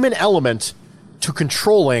human element to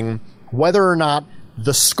controlling whether or not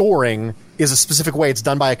the scoring is a specific way. It's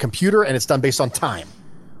done by a computer and it's done based on time.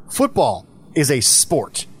 Football is a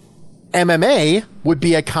sport. MMA would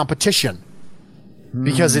be a competition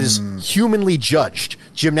because it is humanly judged.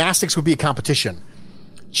 Gymnastics would be a competition.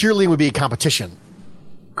 Cheerleading would be a competition.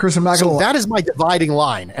 Chris, I'm not going to. So that is my dividing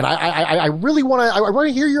line, and I really want to. I want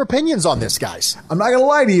to hear your opinions on this, guys. I'm not going to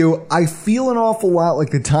lie to you. I feel an awful lot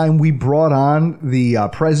like the time we brought on the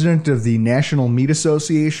president of the National Meat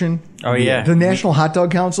Association. Oh yeah, the National Hot Dog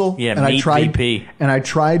Council. Yeah, and Meat I tried. VP. And I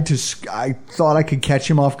tried to. I thought I could catch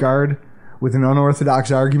him off guard with an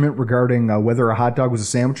unorthodox argument regarding whether a hot dog was a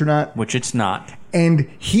sandwich or not, which it's not. And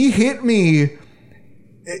he hit me.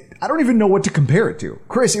 I don't even know what to compare it to.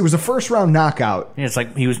 Chris, it was a first-round knockout. Yeah, it's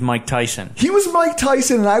like he was Mike Tyson. He was Mike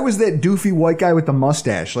Tyson, and I was that doofy white guy with the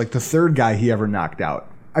mustache, like the third guy he ever knocked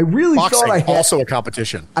out. I really Boxing, thought I had... also a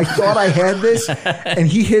competition. I thought I had this, and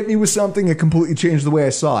he hit me with something that completely changed the way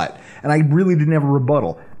I saw it. And I really didn't have a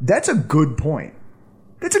rebuttal. That's a good point.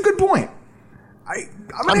 That's a good point.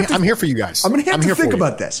 I'm here for you guys. I'm going to have to think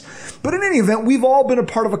about this. But in any event, we've all been a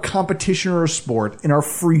part of a competition or a sport in our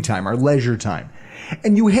free time, our leisure time.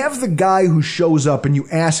 And you have the guy who shows up and you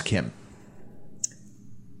ask him,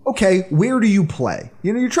 okay, where do you play?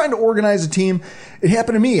 You know, you're trying to organize a team. It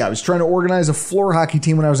happened to me. I was trying to organize a floor hockey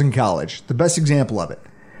team when I was in college. The best example of it.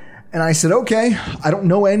 And I said, okay, I don't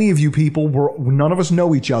know any of you people. None of us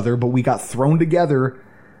know each other, but we got thrown together.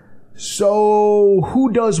 So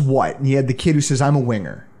who does what? And you had the kid who says, I'm a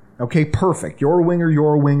winger. Okay, perfect. You're a winger.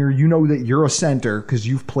 You're a winger. You know that you're a center because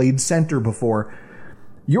you've played center before.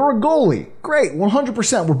 You're a goalie. Great.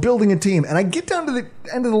 100%. We're building a team. And I get down to the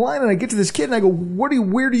end of the line and I get to this kid and I go,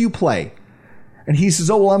 where do you play? And he says,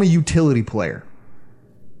 oh, well, I'm a utility player.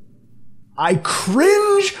 I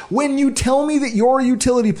cringe when you tell me that you're a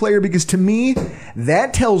utility player because to me,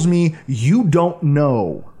 that tells me you don't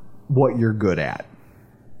know what you're good at.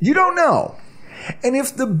 You don't know. And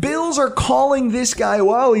if the Bills are calling this guy,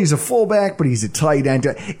 well, he's a fullback, but he's a tight end.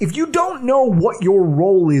 If you don't know what your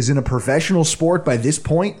role is in a professional sport by this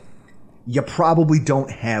point, you probably don't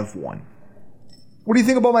have one. What do you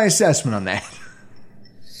think about my assessment on that?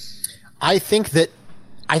 I think that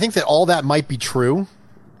all that might be true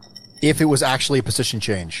if it was actually a position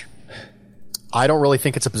change. I don't really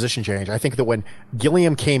think it's a position change. I think that when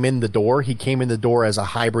Gilliam came in the door, he came in the door as a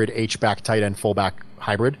hybrid H-back, tight end, fullback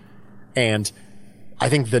hybrid. And I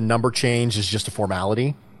think the number change is just a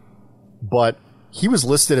formality, but he was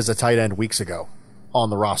listed as a tight end weeks ago on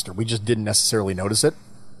the roster. We just didn't necessarily notice it.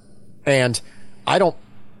 And I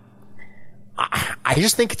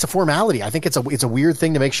just think it's a formality. I think it's a weird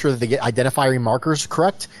thing to make sure that they get identifying markers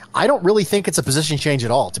correct. I don't really think it's a position change at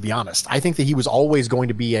all, to be honest. I think that he was always going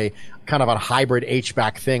to be a kind of a hybrid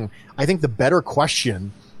H-back thing. I think the better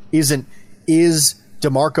question isn't, is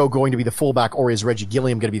DeMarco going to be the fullback or is Reggie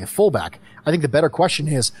Gilliam going to be the fullback? I think the better question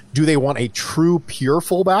is, do they want a true pure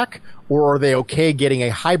fullback or are they okay getting a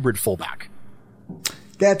hybrid fullback?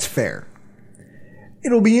 That's fair.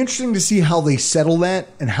 It'll be interesting to see how they settle that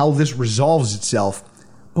and how this resolves itself.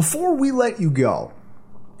 Before we let you go,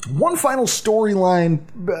 one final storyline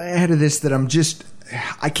ahead of this that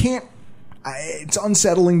it's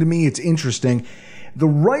unsettling to me. It's interesting. The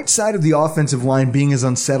right side of the offensive line being as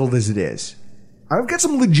unsettled as it is. I've got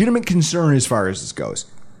some legitimate concern as far as this goes.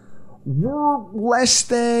 We're less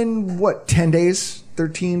than, 10 days?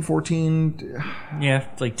 13, 14? Yeah,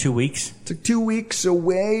 like 2 weeks. It's like 2 weeks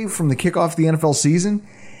away from the kickoff of the NFL season.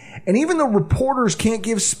 And even though reporters can't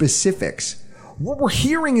give specifics, what we're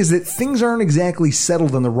hearing is that things aren't exactly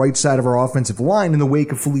settled on the right side of our offensive line in the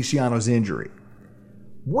wake of Feliciano's injury.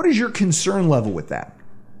 What is your concern level with that?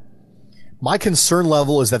 My concern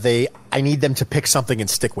level is that I need them to pick something and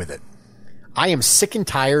stick with it. I am sick and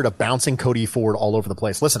tired of bouncing Cody Ford all over the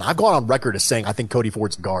place. Listen, I've gone on record as saying I think Cody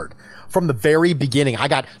Ford's a guard. From the very beginning, I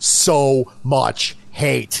got so much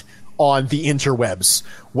hate on the interwebs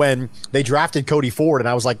when they drafted Cody Ford, and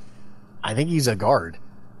I was like, I think he's a guard.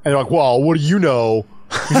 And they're like, well, what do you know?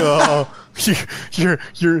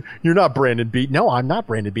 You're not Brandon Beat. No, I'm not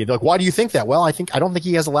Brandon Beat. They're like, why do you think that? Well, I don't think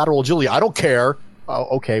he has a lateral agility. I don't care.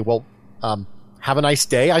 Oh, okay, well, have a nice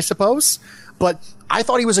day, I suppose. But I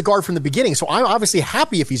thought he was a guard from the beginning, so I'm obviously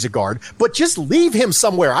happy if he's a guard, but just leave him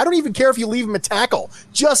somewhere. I don't even care if you leave him at tackle.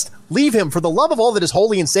 Just leave him for the love of all that is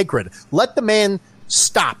holy and sacred. Let the man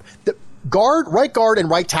stop. The right guard and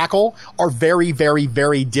right tackle are very, very,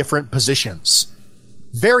 very different positions.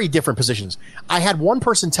 Very different positions. I had one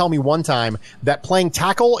person tell me one time that playing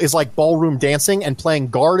tackle is like ballroom dancing and playing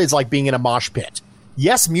guard is like being in a mosh pit.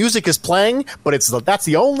 Yes, music is playing, but that's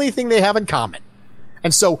the only thing they have in common.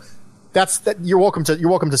 And so you're welcome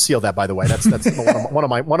to steal that, by the way. That's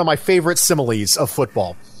one of my favorite similes of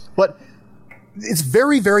football. But it's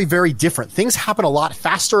very, very, very different. Things happen a lot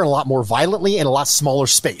faster and a lot more violently in a lot smaller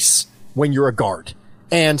space when you're a guard.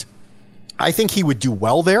 And I think he would do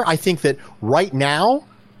well there. I think that right now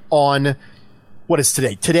on what is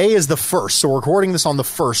today? Today is the 1st. So we're recording this on the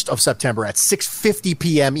 1st of September at 6:50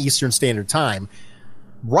 p.m. Eastern Standard Time.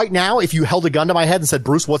 Right now, if you held a gun to my head and said,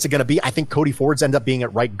 Bruce, what's it going to be? I think Cody Ford's ends up being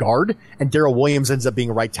at right guard and Darrell Williams ends up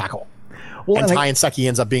being a right tackle. Well, and Ty Nsekhe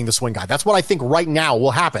ends up being the swing guy. That's what I think right now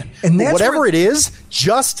will happen. And whatever it is,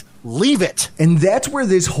 just leave it. And that's where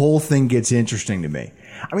this whole thing gets interesting to me.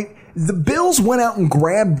 I mean, the Bills went out and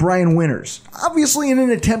grabbed Brian Winters, obviously in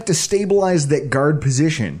an attempt to stabilize that guard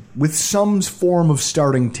position with some form of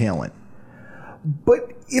starting talent.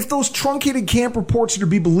 But if those truncated camp reports are to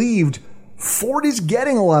be believed, Ford is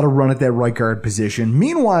getting a lot of run at that right guard position.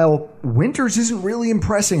 Meanwhile, Winters isn't really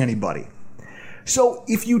impressing anybody. So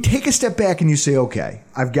if you take a step back and you say, okay,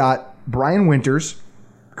 I've got Brian Winters,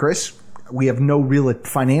 Chris, we have no real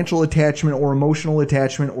financial attachment or emotional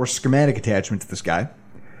attachment or schematic attachment to this guy.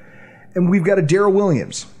 And we've got a Darrell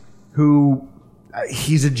Williams, who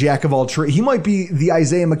he's a jack of all trades. He might be the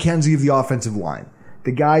Isaiah McKenzie of the offensive line,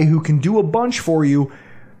 the guy who can do a bunch for you.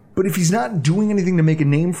 But if he's not doing anything to make a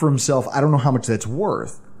name for himself, I don't know how much that's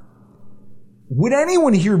worth. Would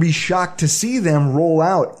anyone here be shocked to see them roll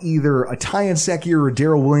out either a Ty Nsekhe or a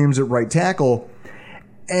Darrell Williams at right tackle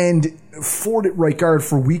and Ford at right guard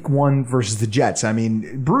for week 1 versus the Jets? I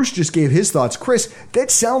mean, Bruce just gave his thoughts. Chris,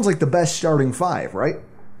 that sounds like the best starting 5, right?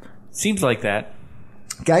 Seems like that.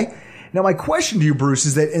 Okay. Now, my question to you, Bruce,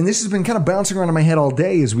 is that, and this has been kind of bouncing around in my head all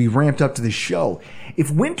day as we ramped up to this show,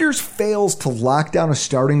 if Winters fails to lock down a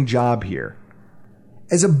starting job here,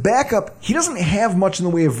 as a backup, he doesn't have much in the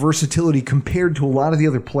way of versatility compared to a lot of the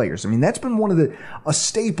other players. I mean, that's been a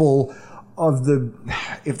staple of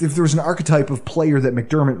if there's an archetype of player that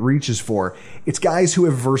McDermott reaches for, it's guys who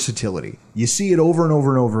have versatility. You see it over and over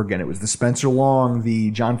and over again. It was the Spencer Long,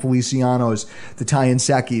 the John Felicianos, the Ty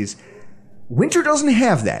Nsekes. Winter doesn't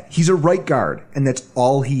have that. He's a right guard, and that's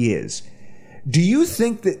all he is. Do you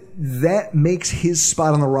think that makes his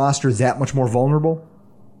spot on the roster that much more vulnerable?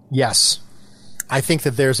 Yes. I think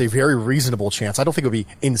that there's a very reasonable chance. I don't think it would be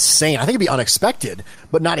insane. I think it'd be unexpected,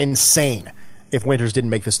 but not insane if Winters didn't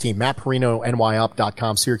make this team. Matt Perino,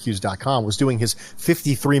 NYUp.com, Syracuse.com, was doing his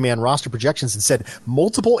 53-man roster projections and said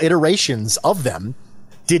multiple iterations of them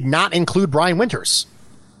did not include Brian Winters.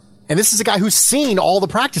 And this is a guy who's seen all the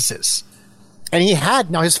practices. And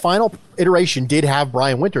now his final iteration did have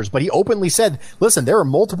Brian Winters, but he openly said, listen, there are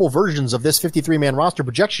multiple versions of this 53-man roster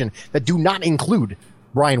projection that do not include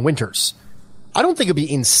Brian Winters. I don't think it'd be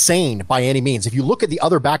insane by any means. If you look at the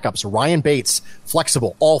other backups, Ryan Bates,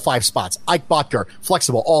 flexible, all 5 spots. Ike Botker,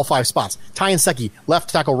 flexible, all 5 spots. Ty Nsekhe, left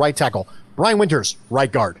tackle, right tackle. Brian Winters, right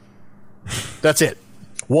guard. That's it.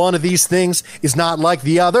 One of these things is not like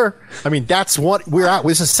the other. I mean, that's what we're at.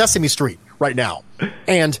 This is Sesame Street right now.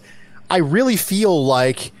 And I really feel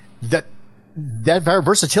like that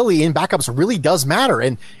versatility in backups really does matter.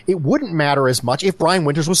 And it wouldn't matter as much if Brian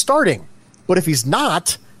Winters was starting. But if he's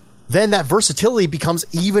not, then that versatility becomes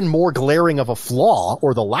even more glaring of a flaw,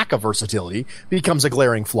 or the lack of versatility becomes a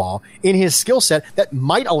glaring flaw in his skill set that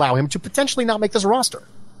might allow him to potentially not make this roster.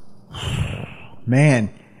 Man,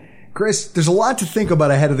 Chris, there's a lot to think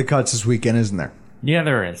about ahead of the cuts this weekend, isn't there? Yeah,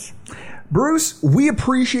 there is. Bruce, we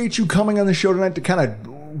appreciate you coming on the show tonight to kind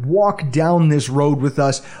of walk down this road with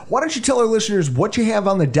us. Why don't you tell our listeners what you have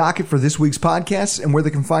on the docket for this week's podcast and where they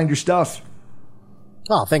can find your stuff?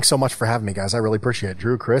 Oh, thanks so much for having me, guys. I really appreciate it.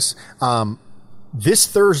 Drew, Chris. This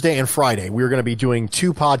Thursday and Friday, we're going to be doing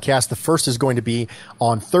 2 podcasts. The first is going to be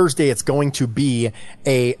on Thursday. It's going to be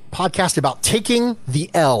a podcast about taking the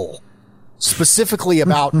L, specifically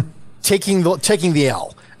about taking the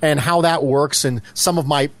L and how that works, and some of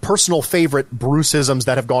my personal favorite Bruceisms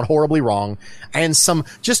that have gone horribly wrong, and some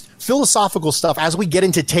just philosophical stuff as we get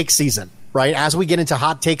into take season. Right? As we get into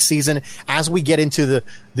hot take season, as we get into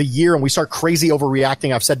the year and we start crazy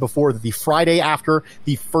overreacting, I've said before that the Friday after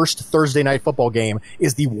the first Thursday night football game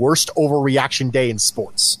is the worst overreaction day in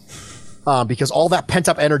sports. Because all that pent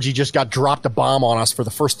up energy just got dropped a bomb on us for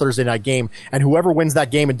the first Thursday night game, and whoever wins that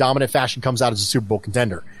game in dominant fashion comes out as a Super Bowl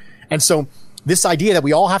contender. And so this idea that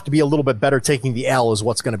we all have to be a little bit better taking the L is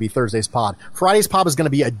what's going to be Thursday's pod. Friday's pod is going to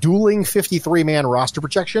be a dueling 53-man roster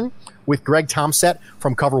projection with Greg Tomset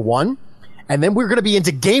from Cover 1. And then we're going to be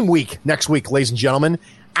into game week next week, ladies and gentlemen.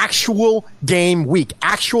 Actual game week,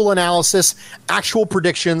 actual analysis, actual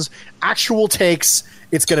predictions, actual takes.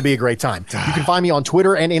 It's going to be a great time. You can find me on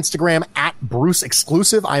Twitter and Instagram at Bruce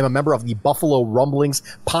Exclusive. I am a member of the Buffalo Rumblings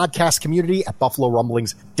podcast community at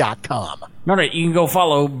buffalorumblings.com. All right, you can go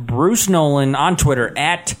follow Bruce Nolan on Twitter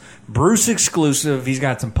at Bruce Exclusive. He's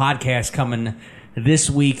got some podcasts coming this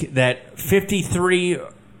week. That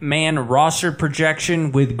 53-man roster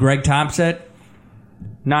projection with Greg Tomset.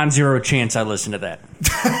 Non-zero chance I listen to that.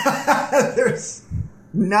 There's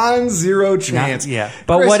non-zero chance. Yeah.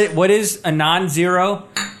 But Chris, what is a non-zero?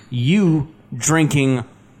 You drinking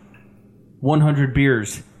 100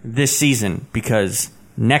 beers this season, because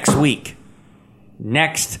next week,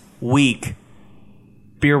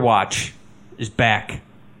 Beer Watch is back.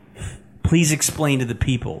 Please explain to the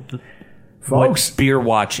people, folks, what Beer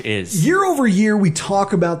Watch is. Year over year, we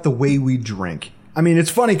talk about the way we drink. I mean,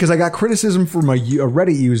 it's funny because I got criticism from a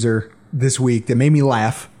Reddit user this week that made me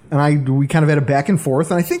laugh, and we kind of had a back and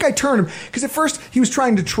forth. And I think I turned him because at first he was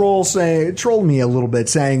trying to troll me a little bit,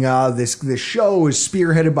 saying this show is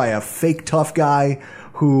spearheaded by a fake tough guy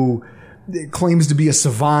who claims to be a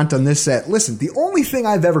savant on this set. Listen, the only thing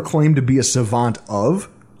I've ever claimed to be a savant of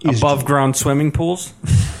is above ground swimming pools.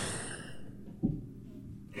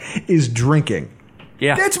 Is drinking.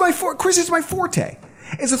 Yeah, that's my Chris. It's my forte.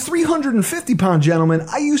 As a 350-pound gentleman,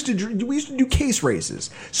 we used to do case races,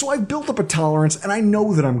 so I've built up a tolerance, and I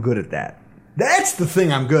know that I'm good at that. That's the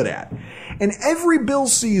thing I'm good at. And every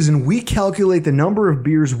Bills season, we calculate the number of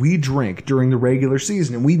beers we drink during the regular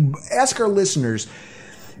season, and we ask our listeners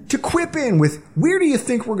to quip in with, where do you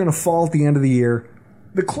think we're going to fall at the end of the year?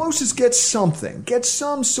 The closest gets something. Gets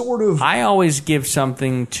some sort of... I always give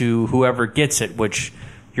something to whoever gets it, which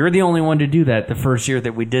you're the only one to do that the first year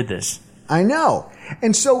that we did this. I know.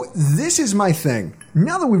 And so this is my thing.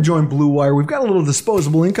 Now that we've joined Blue Wire, we've got a little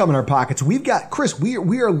disposable income in our pockets. We've got, Chris, we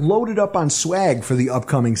are loaded up on swag for the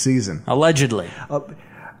upcoming season. Allegedly.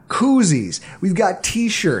 Koozies. We've got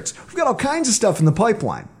T-shirts. We've got all kinds of stuff in the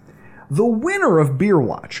pipeline. The winner of Beer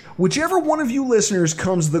Watch, whichever one of you listeners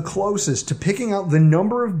comes the closest to picking out the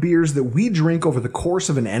number of beers that we drink over the course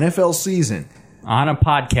of an NFL season. On a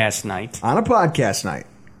podcast night.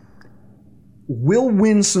 We'll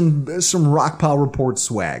win some Rockpile Report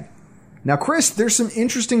swag. Now, Chris, there's some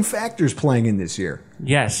interesting factors playing in this year.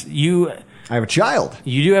 Yes, I have a child.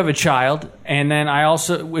 You do have a child, and then I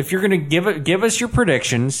also, if you're going to give us your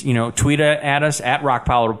predictions, tweet at us at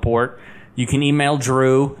Rockpile Report. You can email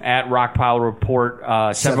Drew at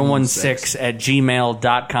rockpilereport 716 at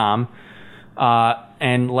gmail.com.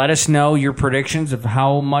 And let us know your predictions of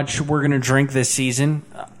how much we're going to drink this season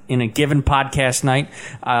in a given podcast night.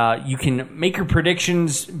 You can make your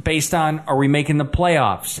predictions based on, are we making the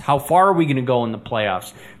playoffs? How far are we going to go in the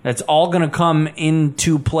playoffs? That's all going to come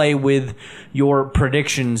into play with your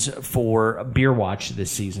predictions for Beer Watch this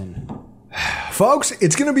season. Folks,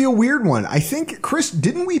 it's going to be a weird one. I think, Chris,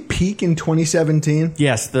 didn't we peak in 2017?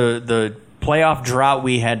 Yes, the playoff drought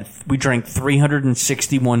we drank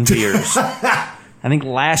 361 beers. I think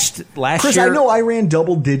last Chris, year... I know I ran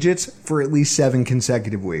double digits for at least 7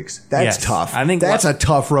 consecutive weeks. That's tough. I think that's a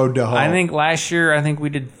tough road to hoe. I think last year, we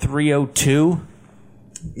did 302.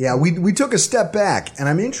 Yeah, we took a step back, and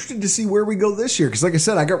I'm interested to see where we go this year, because like I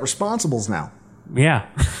said, I got responsibles now. Yeah.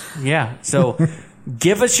 So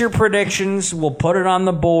give us your predictions. We'll put it on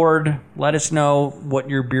the board. Let us know what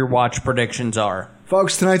your Beer Watch predictions are.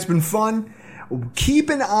 Folks, tonight's been fun. Keep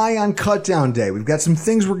an eye on Cutdown Day. We've got some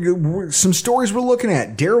things some stories we're looking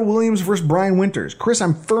at. Darrell Williams versus Brian Winters. Chris,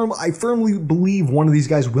 I firmly believe one of these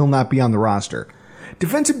guys will not be on the roster.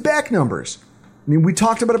 Defensive back numbers. I mean, we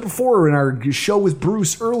talked about it before in our show with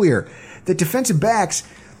Bruce earlier, that defensive backs,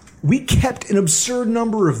 we kept an absurd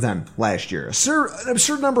number of them last year. An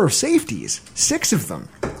absurd number of safeties, 6 of them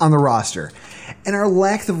on the roster. And our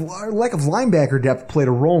lack of linebacker depth played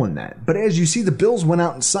a role in that. But as you see, the Bills went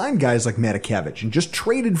out and signed guys like Matakevich and just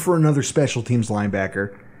traded for another special teams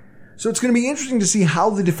linebacker. So it's going to be interesting to see how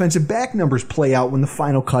the defensive back numbers play out when the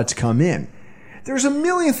final cuts come in. There's a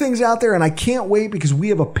million things out there, and I can't wait because we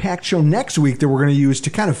have a packed show next week that we're going to use to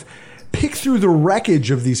kind of pick through the wreckage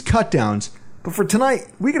of these cutdowns. But for tonight,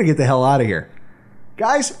 we got to get the hell out of here.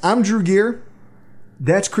 Guys, I'm Drew Gear.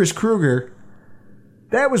 That's Chris Kruger.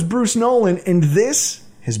 That was Bruce Nolan, and this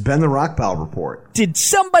has been the Rockpile Report. Did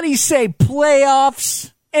somebody say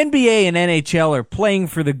playoffs? NBA and NHL are playing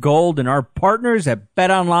for the gold, and our partners at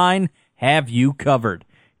BetOnline have you covered.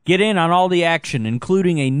 Get in on all the action,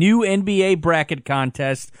 including a new NBA bracket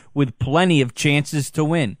contest with plenty of chances to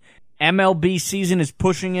win. MLB season is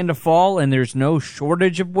pushing into fall, and there's no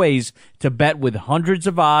shortage of ways to bet with hundreds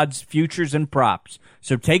of odds, futures, and props.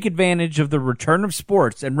 So take advantage of the return of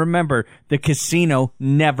sports, and remember, the casino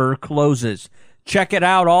never closes. Check it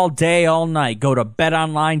out all day, all night. Go to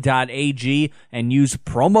betonline.ag and use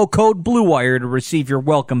promo code BlueWire to receive your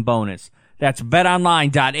welcome bonus. That's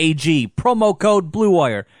betonline.ag, promo code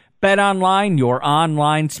BlueWire. BetOnline, your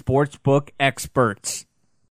online sportsbook experts.